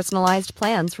with personalized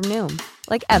plans from Noom.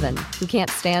 Like Evan, who can't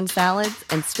stand salads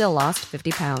and still lost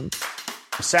 50 pounds.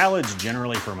 Salads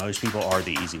generally for most people are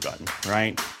the easy button,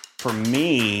 right? For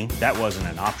me, that wasn't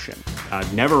an option. I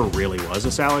never really was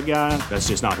a salad guy. That's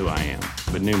just not who I am.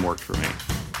 But Noom worked for me.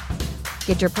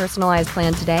 Get your personalized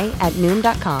plan today at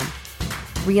Noom.com.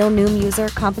 Real Noom user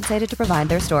compensated to provide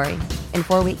their story. In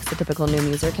 4 weeks, the typical Noom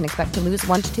user can expect to lose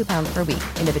 1 to 2 pounds per week.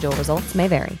 Individual results may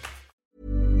vary.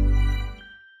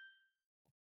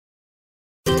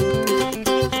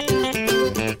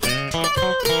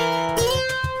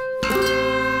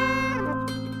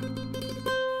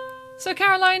 So,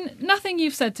 Caroline, nothing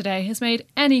you've said today has made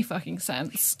any fucking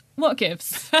sense. What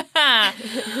gives?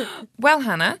 Well,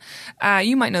 Hannah,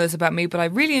 you might know this about me, but I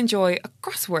really enjoy a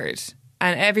crossword.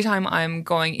 And every time I'm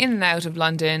going in and out of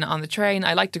London on the train,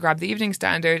 I like to grab the Evening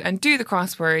Standard and do the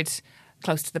crossword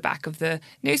close to the back of the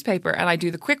newspaper. And I do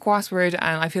the quick crossword,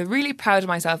 and I feel really proud of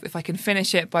myself if I can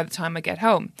finish it by the time I get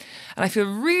home. And I feel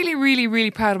really, really, really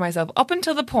proud of myself up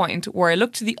until the point where I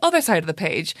look to the other side of the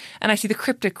page and I see the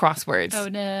cryptic crosswords. Oh,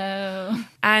 no.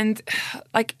 And,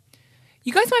 like,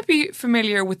 you guys might be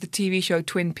familiar with the TV show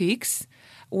Twin Peaks,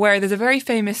 where there's a very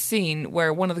famous scene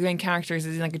where one of the main characters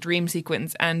is in like a dream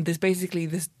sequence, and there's basically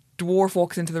this dwarf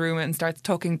walks into the room and starts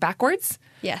talking backwards.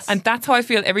 Yes. And that's how I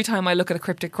feel every time I look at a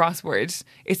cryptic crossword.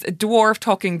 It's a dwarf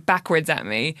talking backwards at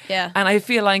me. Yeah. And I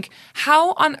feel like,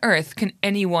 how on earth can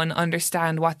anyone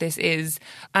understand what this is?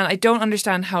 And I don't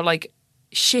understand how, like,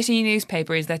 shitty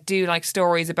newspapers that do like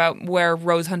stories about where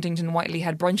Rose Huntington Whiteley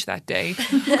had brunch that day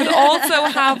could also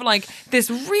have like this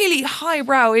really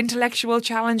highbrow intellectual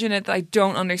challenge in it that I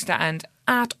don't understand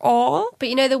at all. But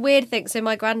you know, the weird thing, so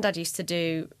my granddad used to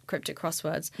do cryptic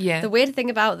crosswords. Yeah. The weird thing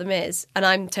about them is, and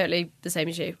I'm totally the same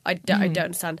as you, I don't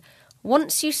understand.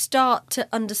 Once you start to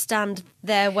understand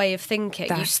their way of thinking,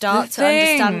 you That's start the to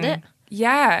understand thing. it.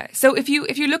 Yeah. So if you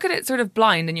look at it sort of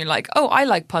blind and you're like, oh, I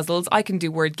like puzzles, I can do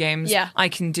word games, Yeah. I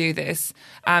can do this.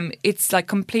 It's like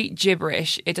complete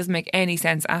gibberish. It doesn't make any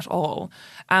sense at all.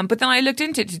 But then I looked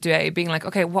into it today, being like,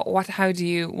 okay, what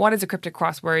is a cryptic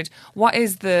crossword? What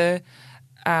is the,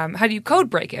 how do you code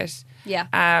break it? Yeah.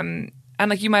 And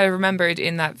like you might have remembered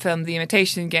in that film, The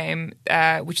Imitation Game,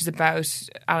 which is about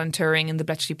Alan Turing and the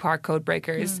Bletchley Park code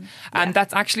breakers. And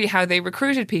that's actually how they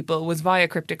recruited people, was via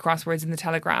cryptic crosswords in the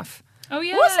Telegraph. Oh,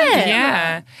 yeah. Was it?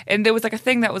 Yeah. And there was like a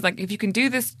thing that was like, if you can do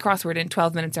this crossword in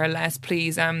 12 minutes or less,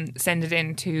 please send it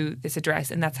in to this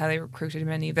address. And that's how they recruited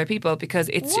many of their people, because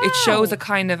it shows a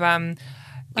kind of...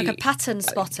 like a pattern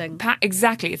spotting.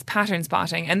 Exactly, it's pattern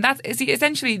spotting. And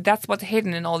essentially that's what's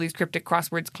hidden in all these cryptic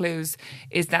crosswords clues,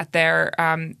 is that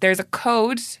there's a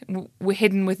code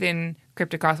hidden within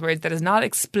cryptic crosswords that is not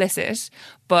explicit,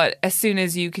 but as soon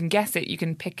as you can guess it, you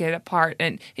can pick it apart.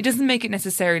 And it doesn't make it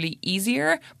necessarily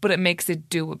easier, but it makes it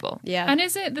doable. Yeah. And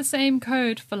is it the same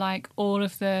code for like all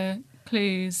of the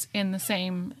clues in the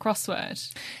same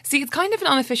crossword? See, it's kind of an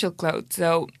unofficial code.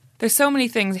 So there's so many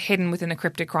things hidden within a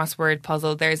cryptic crossword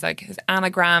puzzle. There's like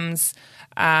anagrams.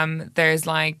 There's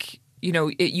like, you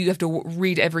know, you have to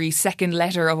read every second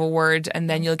letter of a word and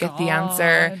then you'll get the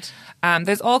answer.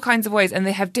 There's all kinds of ways, and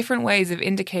they have different ways of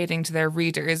indicating to their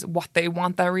readers what they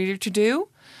want that reader to do,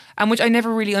 and which I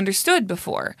never really understood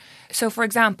before. So, for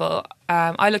example,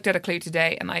 I looked at a clue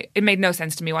today and it made no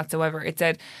sense to me whatsoever. It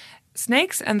said,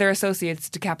 snakes and their associates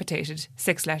decapitated,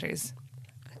 6 letters.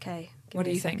 Okay. What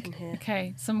do you think? Here.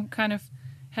 Okay, some kind of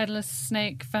headless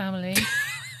snake family.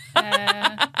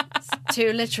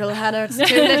 Too literal, Hannah. It's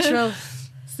too literal.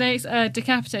 Snakes are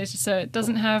decapitated, so it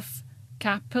doesn't have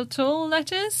capital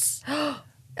letters.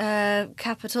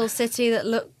 Capital city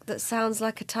that sounds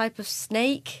like a type of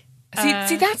snake.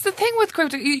 See, that's the thing with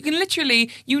cryptic. You can literally,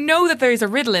 you know that there's a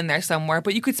riddle in there somewhere,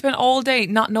 but you could spend all day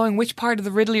not knowing which part of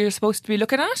the riddle you're supposed to be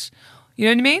looking at. You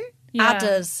know what I mean? Yeah.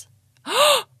 Adders.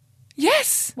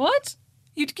 Yes. What?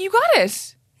 You got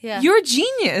it. Yeah. You're a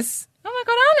genius. Oh my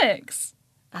god, Alex.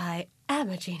 I am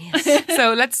a genius.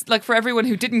 So let's, like, for everyone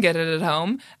who didn't get it at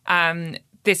home,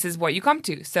 this is what you come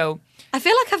to. So I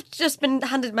feel like I've just been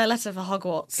handed my letter for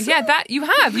Hogwarts. yeah, that you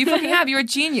fucking have. You're a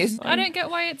genius. I don't get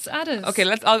why it's adders. Okay,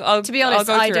 I'll To be honest,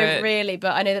 I'll go I through don't it. really,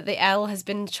 but I know that the L has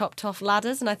been chopped off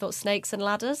ladders, and I thought snakes and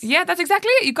ladders. Yeah, that's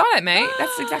exactly it. You got it, mate.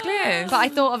 That's exactly it. But I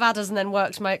thought of adders and then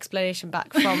worked my explanation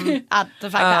back from the fact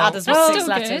that adders was Still 6 good.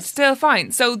 letters. Still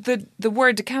fine. So the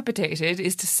word decapitated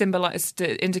is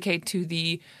to indicate to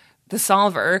the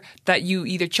solver that you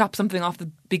either chop something off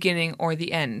the beginning or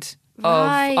the end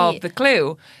of the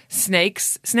clue.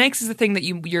 Snakes is the thing that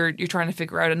you're trying to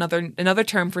figure out. Another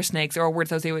term for snakes, or a word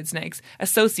associated with snakes.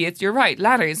 Associates, you're right.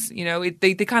 Ladders.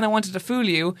 They kind of wanted to fool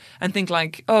you and think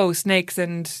like, oh, snakes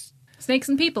and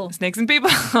people.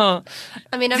 I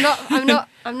mean,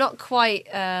 I'm not quite.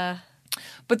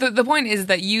 But the point is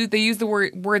that they use the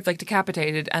words like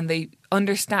decapitated, and they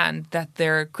understand that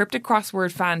their cryptic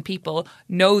crossword fan people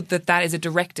know that is a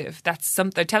directive.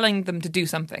 They're telling them to do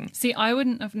something. See, I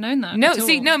wouldn't have known that.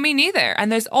 No, me neither.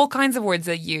 And there's all kinds of words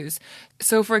they use.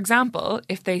 So, for example,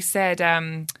 if they said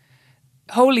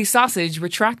holy sausage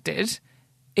retracted,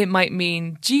 it might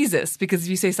mean Jesus, because if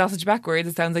you say sausage backwards,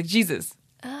 it sounds like Jesus.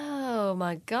 Oh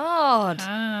my God!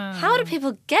 How do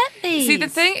people get these? See, the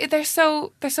thing, they're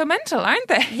so mental, aren't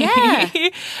they? Yeah.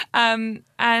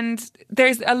 And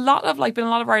there's been a lot of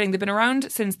writing. They've been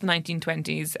around since the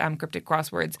 1920s, cryptic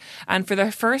crosswords. And for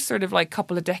the first sort of like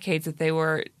couple of decades that they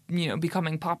were,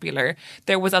 becoming popular,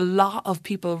 there was a lot of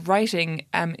people writing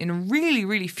in really,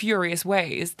 really furious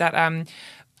ways that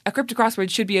a cryptic crossword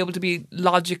should be able to be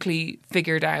logically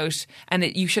figured out, and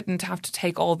you shouldn't have to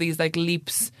take all these like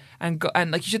leaps and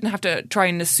you shouldn't have to try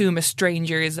and assume a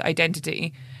stranger's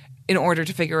identity in order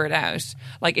to figure it out.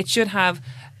 Like, it should have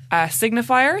a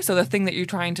signifier, so the thing that you're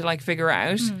trying to like figure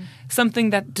out, something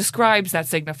that describes that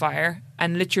signifier,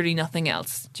 and literally nothing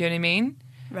else. Do you know what I mean?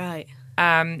 Right.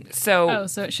 So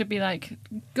it should be like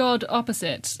God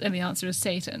opposite, and the answer is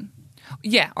Satan.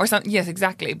 Yeah, or something. Yes,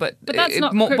 exactly. But that's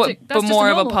not more, cryptic. That's but just more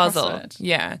a of a normal puzzle. crossword.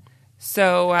 Yeah.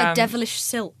 So a devilish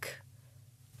silk,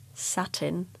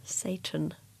 satin,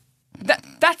 Satan.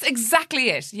 That's exactly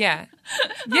it. Yeah.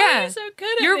 Yeah. You're so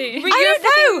good at You're these. I don't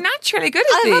fucking know. naturally good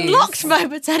at I've these. unlocked my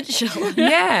potential.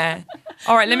 Yeah.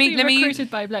 All right. Let You'll me. be recruited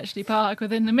by Bletchley Park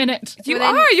within a minute. You're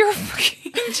a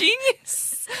fucking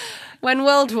genius. When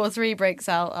World War III breaks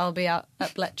out, I'll be out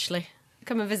at Bletchley.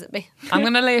 Come and visit me. I'm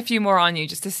going to lay a few more on you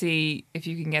just to see if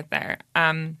you can get there.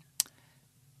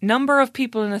 Number of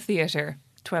people in a theatre,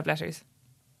 12 letters.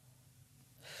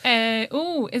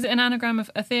 Is it an anagram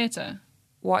of a theatre?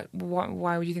 What?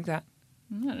 Why would you think that?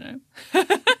 I don't know.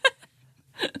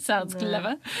 Sounds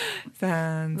clever.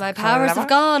 My powers have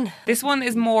gone. This one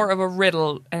is more of a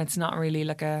riddle, and it's not really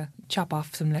like a chop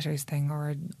off some letters thing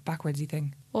or a backwardsy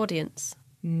thing. Audience.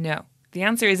 No. The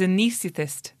answer is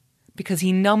anaesthetist, because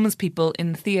he numbs people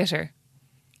in the theatre.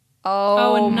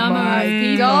 Oh, a number my of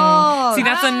people. God. See,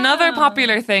 that's another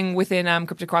popular thing within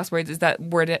cryptic crosswords, is that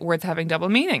words having double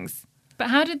meanings. But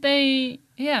how did they...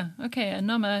 Yeah, okay, a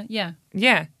number, yeah.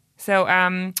 Yeah. So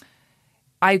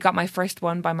I got my first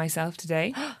one by myself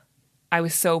today. I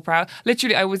was so proud.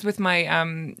 Literally, I was with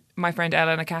my my friend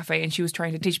Ella in a cafe, and she was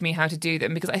trying to teach me how to do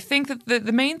them, because I think that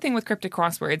the main thing with cryptic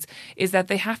crosswords is that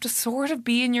they have to sort of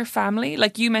be in your family.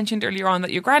 Like you mentioned earlier on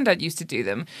that your granddad used to do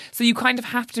them. So you kind of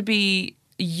have to be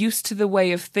used to the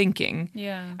way of thinking.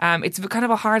 Yeah. It's kind of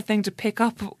a hard thing to pick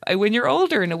up when you're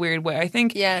older in a weird way. I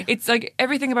think it's like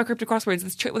everything about cryptic crosswords.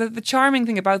 The charming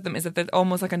thing about them is that they're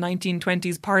almost like a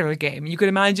 1920s parlour game. You could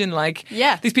imagine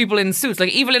these people in suits,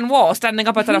 like Evelyn Waugh, standing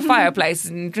up outside a fireplace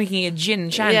and drinking a gin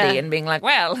shandy and being like,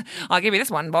 well, I'll give you this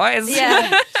one, boys.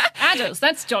 Yeah. Adults,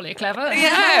 that's jolly clever.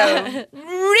 Yeah.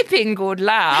 Ripping good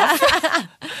laugh.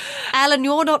 Alan,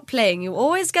 you're not playing. You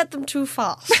always get them too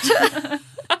fast.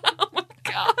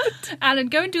 God. Alan,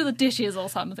 go and do the dishes or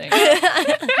something.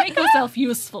 Make yourself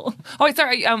useful. Oh,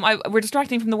 sorry. We're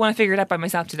distracting from the one I figured out by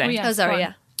myself today. Oh, yeah. Oh, sorry,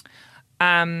 yeah.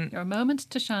 Your moment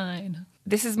to shine.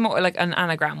 This is more like an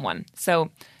anagram one.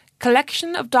 So,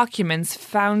 collection of documents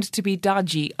found to be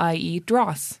dodgy, i.e.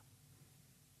 dross.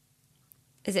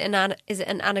 Is it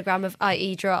an anagram of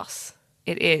i.e. dross?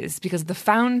 It is, because the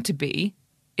found to be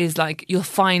is like you'll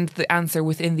find the answer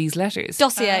within these letters.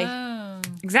 Dossier. Oh.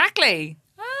 Exactly.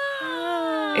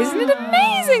 Isn't it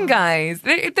amazing, guys?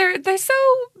 They're so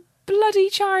bloody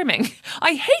charming.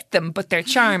 I hate them, but they're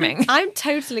charming. I'm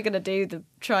totally going to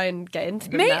try and get into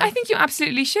them Mate, now. I think you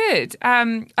absolutely should.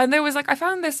 And there was I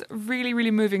found this really,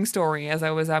 really moving story as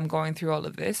I was going through all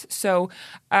of this. So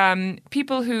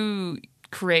people who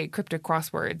create cryptic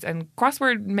crosswords and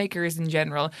crossword makers in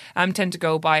general tend to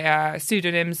go by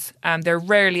pseudonyms. They're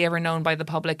rarely ever known by the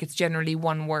public. It's generally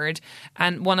one word.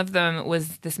 And one of them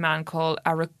was this man called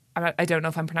I don't know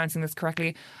if I'm pronouncing this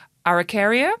correctly,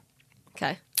 Araucaria.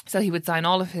 Okay. So he would sign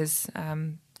all of his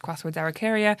crosswords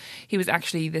Araucaria. He was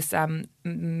actually this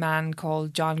man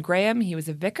called John Graham. He was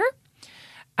a vicar.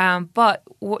 But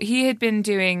he had been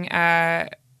doing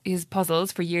his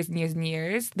puzzles for years and years and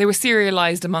years. They were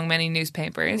serialized among many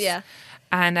newspapers. Yeah.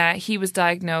 And he was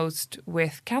diagnosed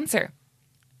with cancer.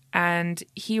 And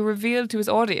he revealed to his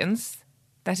audience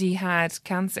that he had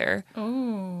cancer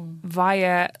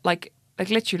via, like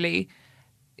literally,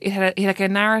 he had like a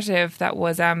narrative that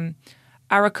was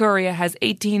Araucaria has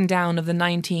 18 down of the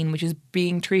 19, which is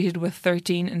being treated with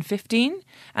 13 and 15.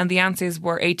 And the answers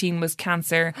were 18 was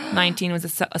cancer, 19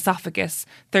 was esophagus,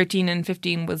 13 and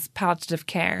 15 was palliative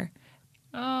care.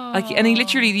 Oh. Like, and he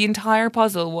literally, the entire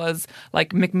puzzle was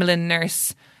like Macmillan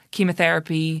Nurse,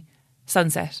 chemotherapy,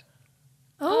 sunset.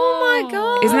 Oh my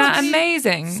God. Isn't that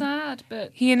amazing? Sad, but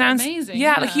He announced, amazing.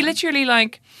 yeah, like he literally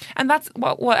like, and that's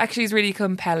what actually is really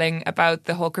compelling about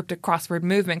the whole cryptic crossword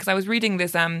movement. Because I was reading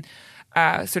this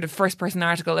sort of first person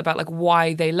article about like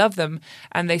why they love them,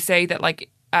 and they say that like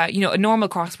a normal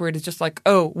crossword is just like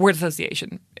word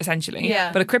association essentially.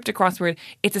 Yeah. But a cryptic crossword,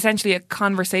 it's essentially a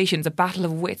conversation, it's a battle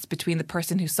of wits between the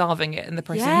person who's solving it and the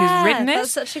person who's written it.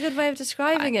 That's such a good way of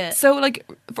describing it. So, like,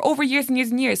 for over years and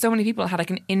years and years, so many people had,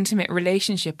 like, an intimate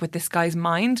relationship with this guy's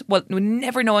mind. Well,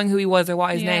 never knowing who he was or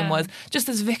what his name was. Just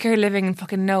this vicar living in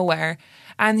fucking nowhere.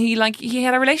 And he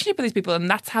had a relationship with these people, and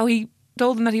that's how he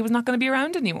told them that he was not going to be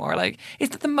around anymore. Like, is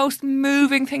that the most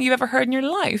moving thing you've ever heard in your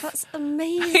life? That's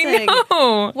amazing. I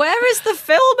know. Where is the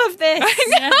film of this?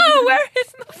 I know. Where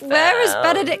is the film? Where is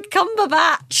Benedict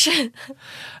Cumberbatch?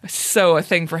 So a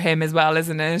thing for him as well,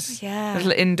 isn't it? Yeah.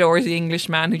 Little indoorsy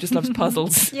Englishman who just loves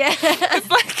puzzles. Yeah. It's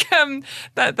like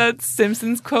that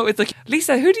Simpsons quote. It's like,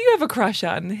 Lisa, who do you have a crush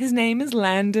on? His name is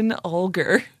Landon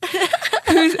Alger.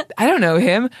 I don't know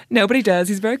him. Nobody does.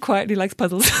 He's very quiet and he likes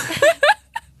puzzles.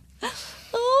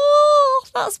 Oh,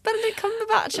 that's Benedict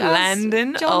Cumberbatch.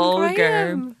 Landon John Alger.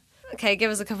 Graham. Okay,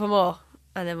 give us a couple more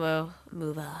and then we'll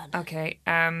move on. Okay,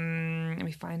 let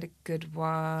me find a good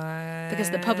one.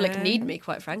 Because the public need me,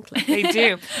 quite frankly. They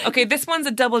do. Okay, this one's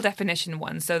a double definition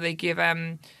one. So they give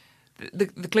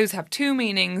the clues have two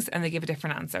meanings and they give a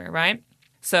different answer, right?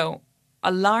 So,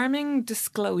 alarming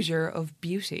disclosure of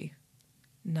beauty.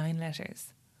 9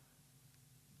 letters.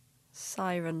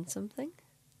 Siren something?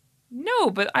 No,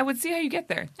 but I would see how you get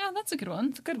there. Yeah, that's a good one.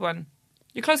 It's a good one.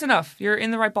 You're close enough. You're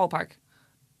in the right ballpark.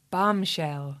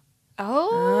 Bombshell. Oh.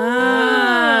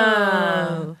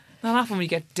 Not often we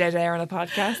get dead air on a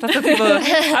podcast. That's what people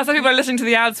are listening to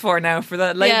the ads for now, for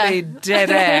that lately dead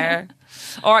air.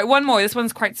 All right, one more. This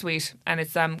one's quite sweet, and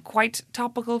it's quite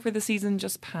topical for the season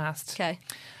just past. Okay.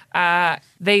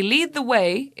 They lead the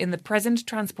way in the present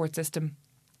transport system.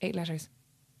 8 letters.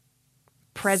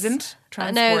 Present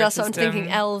transport system. I know, that's what I'm thinking.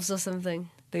 Elves or something.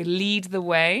 They lead the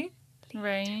way.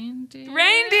 Reindeer.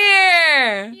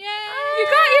 Reindeer! Yay! You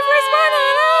got your first one.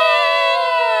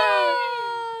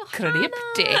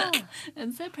 Cryptic.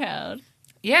 I'm so proud.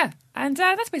 Yeah, and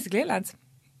that's basically it, lads.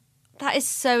 That is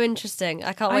so interesting.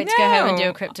 I can't I wait to go home and know. do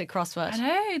a cryptic crossword. I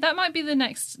know, that might be the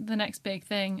next big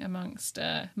thing amongst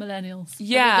millennials.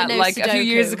 Yeah, no like a few Sudoku.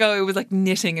 years ago it was like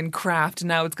knitting and craft, and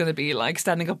now it's going to be like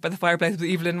standing up by the fireplace with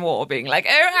Evelyn Waugh being like,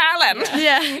 oh, Alan,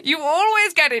 Yeah. you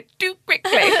always get it too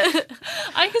quickly.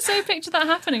 I could so picture that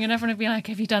happening and everyone would be like,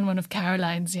 have you done one of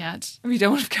Caroline's yet? Have you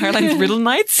done one of Caroline's riddle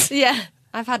nights? Yeah.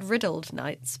 I've had riddled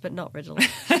nights, but not riddled. You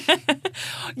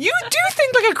do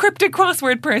think like a cryptic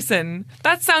crossword person.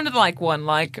 That sounded like one,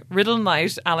 like riddle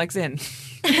night, Alex in.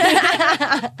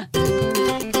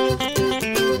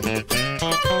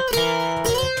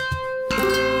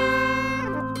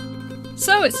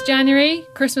 So it's January,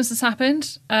 Christmas has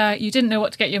happened, you didn't know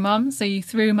what to get your mum, so you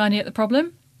threw money at the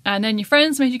problem, and then your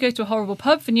friends made you go to a horrible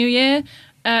pub for New Year,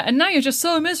 and now you're just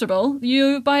so miserable,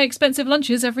 you buy expensive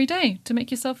lunches every day to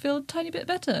make yourself feel a tiny bit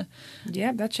better.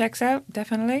 Yeah, that checks out,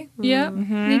 definitely. Yeah,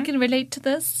 you can relate to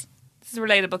this. This is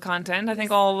relatable content. I think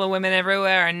all the women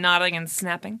everywhere are nodding and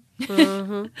snapping.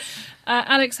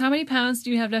 Alex, how many pounds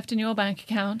do you have left in your bank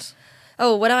account?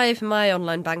 Oh, when I open my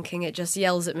online banking, it just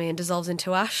yells at me and dissolves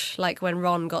into ash, like when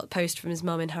Ron got post from his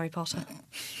mum in Harry Potter.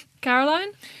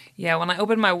 Caroline? Yeah, when I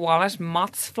open my wallet,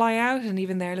 moths fly out, and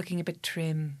even they're looking a bit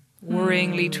trim.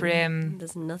 Worryingly trim.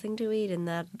 There's nothing to eat in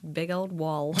that big old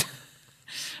wall.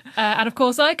 And of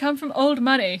course I come from old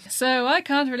money, so I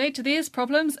can't relate to these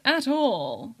problems at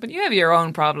all. But you have your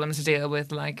own problems to deal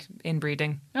with, like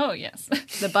inbreeding. Oh, yes.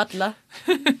 The butler.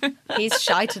 He's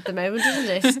shite at the moment,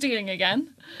 isn't he? Stealing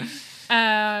again.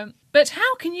 But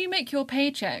how can you make your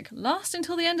paycheck last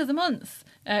until the end of the month?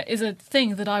 is a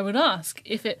thing that I would ask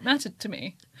if it mattered to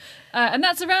me. And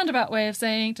that's a roundabout way of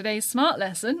saying today's smart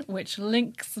lesson, which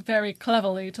links very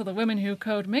cleverly to the Women Who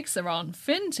Code Mixer on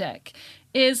FinTech,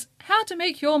 is how to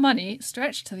make your money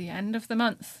stretch to the end of the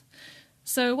month.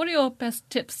 So what are your best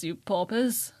tips, you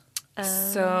paupers?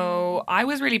 So I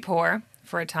was really poor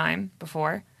for a time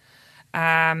before.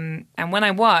 And when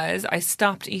I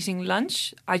stopped eating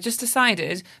lunch. I just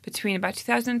decided between about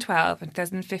 2012 and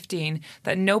 2015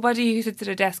 that nobody who sits at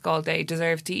a desk all day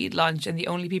deserves to eat lunch, and the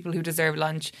only people who deserve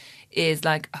lunch is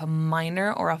like a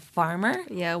miner or a farmer.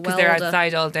 Yeah, because they're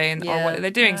outside all day and or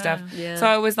they're doing stuff. Yeah. So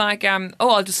I was like,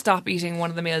 I'll just stop eating one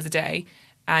of the meals a day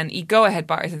and eat Go-Ahead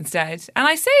bars instead. And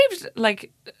I saved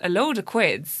like a load of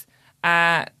quids.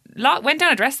 Went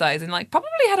down a dress size and like probably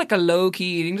had like a low-key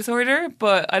eating disorder,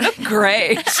 but I look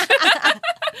great.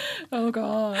 Oh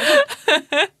God.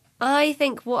 I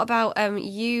think, what about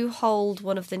you hold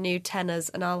one of the new tenors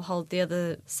and I'll hold the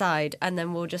other side, and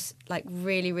then we'll just like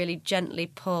really, really gently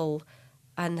pull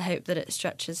and hope that it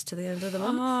stretches to the end of the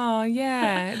month. Oh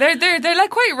yeah, they're like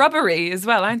quite rubbery as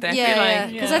well, aren't they? Yeah,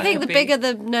 because I think the bigger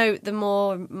the note, the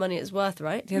more money it's worth,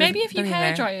 right? Yeah, Maybe if you nothing hair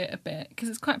there. dry it a bit, because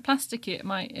it's quite plasticky, it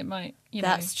might, you know.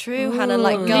 That's true, Hannah.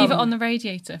 Like gum. Leave it on the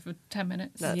radiator for 10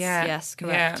 minutes. That's, Yeah, yes,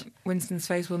 correct. Yeah, Winston's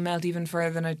face will melt even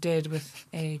further than it did with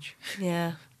age.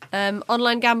 Yeah.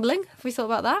 Online gambling. Have we thought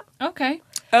about that? Okay.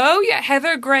 Oh yeah,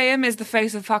 Heather Graham is the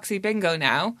face of Foxy Bingo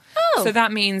now. Oh. So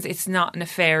that means it's not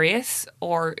nefarious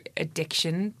or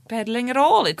addiction peddling at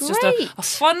all. It's just Great. a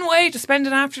fun way to spend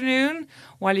an afternoon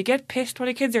while you get pissed while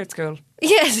your kids are at school.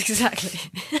 Yes, exactly.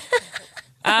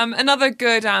 Another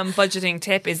good budgeting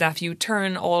tip is that if you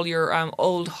turn all your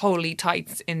old holy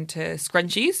tights into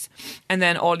scrunchies, and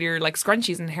then all your like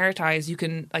scrunchies and hair ties, you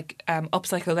can like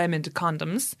upcycle them into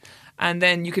condoms, and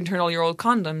then you can turn all your old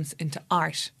condoms into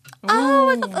art. Oh,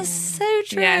 I thought that's so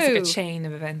true. Yeah, it's like a chain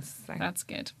of events. So. That's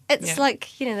good. It's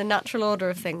like, you know, the natural order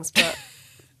of things, but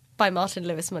by Martin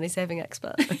Lewis, money saving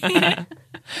expert.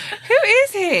 Who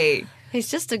is he?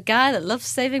 He's just a guy that loves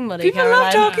saving money. People Caroline.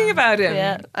 love talking about him.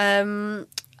 Yeah.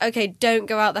 Okay, don't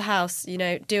go out the house. You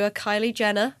know, do a Kylie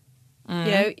Jenner. You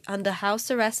know, under house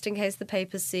arrest in case the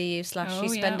papers see you / you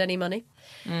spend any money.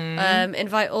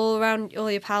 Invite all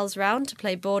your pals round to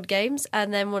play board games,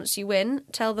 and then once you win,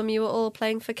 tell them you were all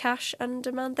playing for cash and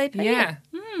demand they pay Yeah.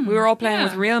 you. We were all playing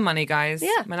with real money, guys.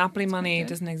 Yeah. Monopoly money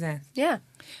doesn't exist. Yeah.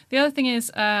 The other thing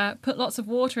is put lots of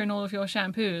water in all of your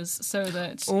shampoos so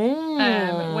that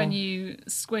when you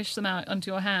squish them out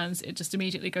onto your hands, it just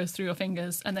immediately goes through your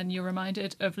fingers, and then you're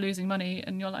reminded of losing money,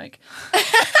 and you're like,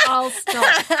 I'll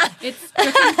stop. It's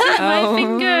dripping through my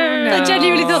fingers. no. I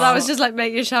genuinely thought that was just like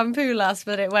make your shampoo last,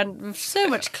 but it went so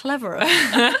much cleverer.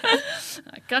 I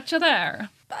gotcha there.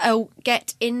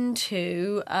 Get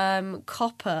into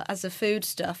copper as a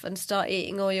foodstuff and start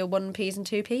eating all your 1p's and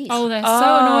 2p's. Oh, they're so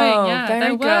annoying. Yeah, very they're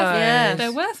good. worth.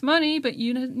 They're worth money, but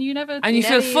you never. And you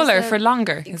feel never use fuller them. for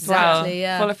longer as well. Exactly,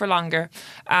 yeah. Fuller for longer.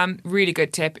 Really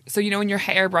good tip. So, you know, when your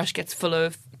hairbrush gets full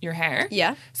of your hair.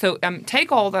 Yeah. So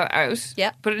take all that out.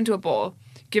 Yeah. Put it into a bowl.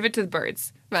 Give it to the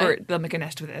birds. Right. They'll make a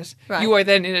nest with it. Right. You are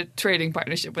then in a trading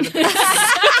partnership with the birds.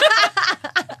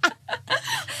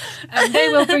 And they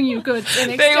will bring you goods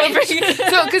in They will exchange. bring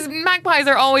so because magpies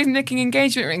are always nicking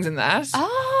engagement rings in that.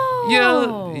 Oh.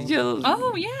 You'll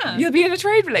be in a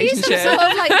trade You're relationship. some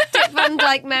sort of like Dick Van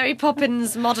Dyke, Mary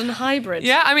Poppins modern hybrid.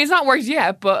 Yeah, I mean, it's not worked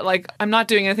yet, but like, I'm not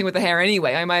doing anything with the hair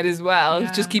anyway. I might as well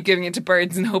just keep giving it to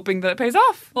birds and hoping that it pays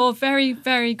off. Or very,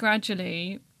 very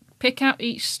gradually pick out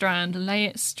each strand, lay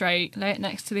it straight, lay it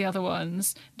next to the other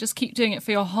ones. Just keep doing it for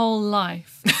your whole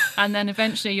life. And then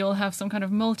eventually you'll have some kind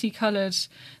of multicoloured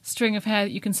string of hair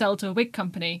that you can sell to a wig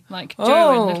company, like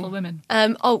Joe in Little Women.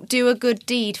 Do a good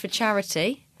deed for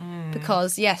charity.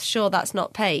 Because, yes, sure, that's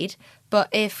not paid. But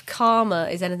if karma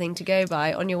is anything to go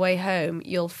by, on your way home,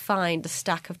 you'll find a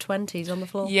stack of 20s on the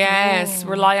floor. Yes,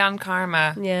 rely on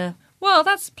karma. Yeah. Well,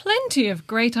 that's plenty of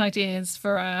great ideas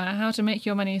for how to make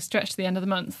your money stretch to the end of the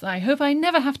month. I hope I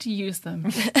never have to use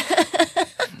them.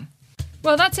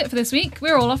 Well, that's it for this week.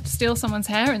 We're all off to steal someone's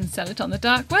hair and sell it on the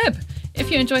dark web. If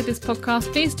you enjoyed this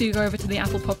podcast, please do go over to the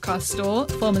Apple Podcast Store,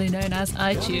 formerly known as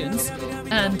iTunes,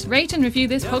 and rate and review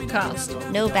this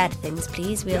podcast. No bad things,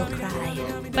 please. We'll cry.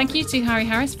 Thank you to Harry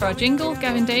Harris for our jingle,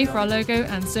 Gavin Day for our logo,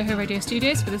 and Soho Radio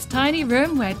Studios for this tiny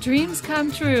room where dreams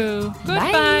come true.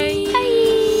 Goodbye.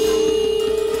 Bye.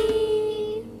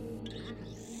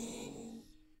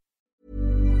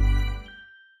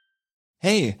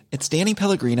 Hey, it's Danny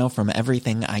Pellegrino from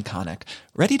Everything Iconic.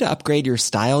 Ready to upgrade your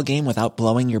style game without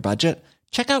blowing your budget?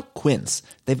 Check out Quince.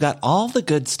 They've got all the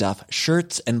good stuff,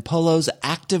 shirts and polos,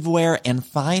 activewear, and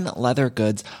fine leather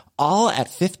goods, all at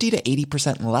 50 to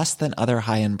 80% less than other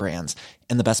high-end brands.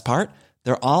 And the best part?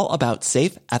 They're all about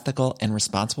safe, ethical, and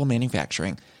responsible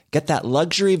manufacturing. Get that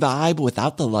luxury vibe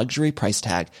without the luxury price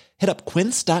tag. Hit up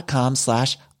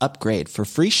quince.com/upgrade for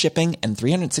free shipping and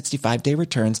 365-day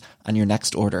returns on your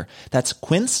next order. That's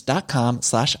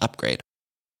quince.com/upgrade.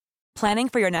 Planning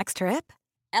for your next trip?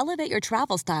 Elevate your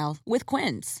travel style with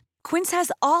Quince. Quince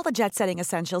has all the jet-setting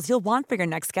essentials you'll want for your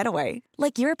next getaway,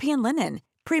 like European linen,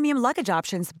 premium luggage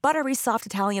options, buttery soft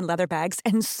Italian leather bags,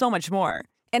 and so much more.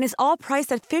 And is all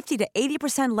priced at 50 to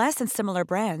 80% less than similar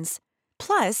brands.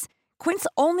 Plus, Quince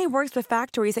only works with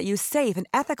factories that use safe and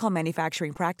ethical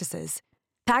manufacturing practices.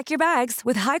 Pack your bags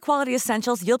with high-quality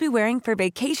essentials you'll be wearing for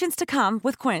vacations to come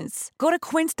with Quince. Go to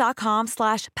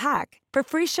quince.com/pack for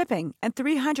free shipping and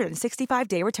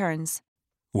 365-day returns.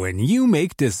 When you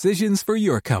make decisions for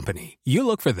your company, you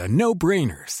look for the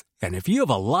no-brainers. And if you have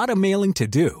a lot of mailing to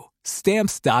do,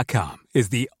 Stamps.com is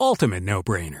the ultimate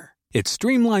no-brainer. It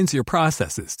streamlines your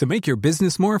processes to make your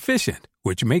business more efficient,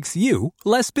 which makes you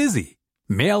less busy.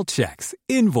 Mail checks,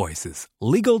 invoices,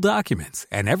 legal documents,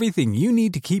 and everything you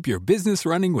need to keep your business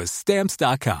running with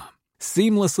Stamps.com.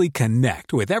 Seamlessly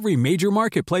connect with every major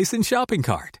marketplace and shopping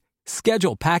cart.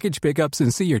 Schedule package pickups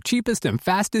and see your cheapest and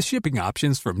fastest shipping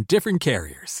options from different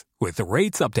carriers, with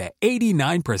rates up to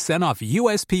 89% off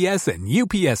USPS and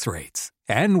UPS rates.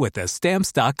 And with the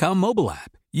Stamps.com mobile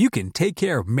app, you can take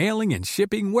care of mailing and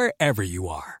shipping wherever you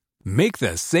are. Make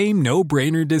the same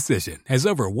no-brainer decision as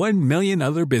over 1 million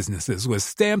other businesses with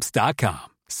Stamps.com.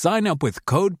 Sign up with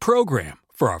code PROGRAM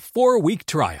for a 4-week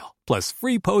trial, plus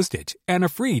free postage and a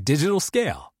free digital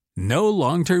scale. No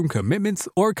long-term commitments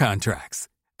or contracts.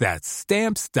 That's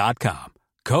Stamps.com.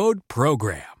 Code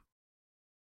PROGRAM.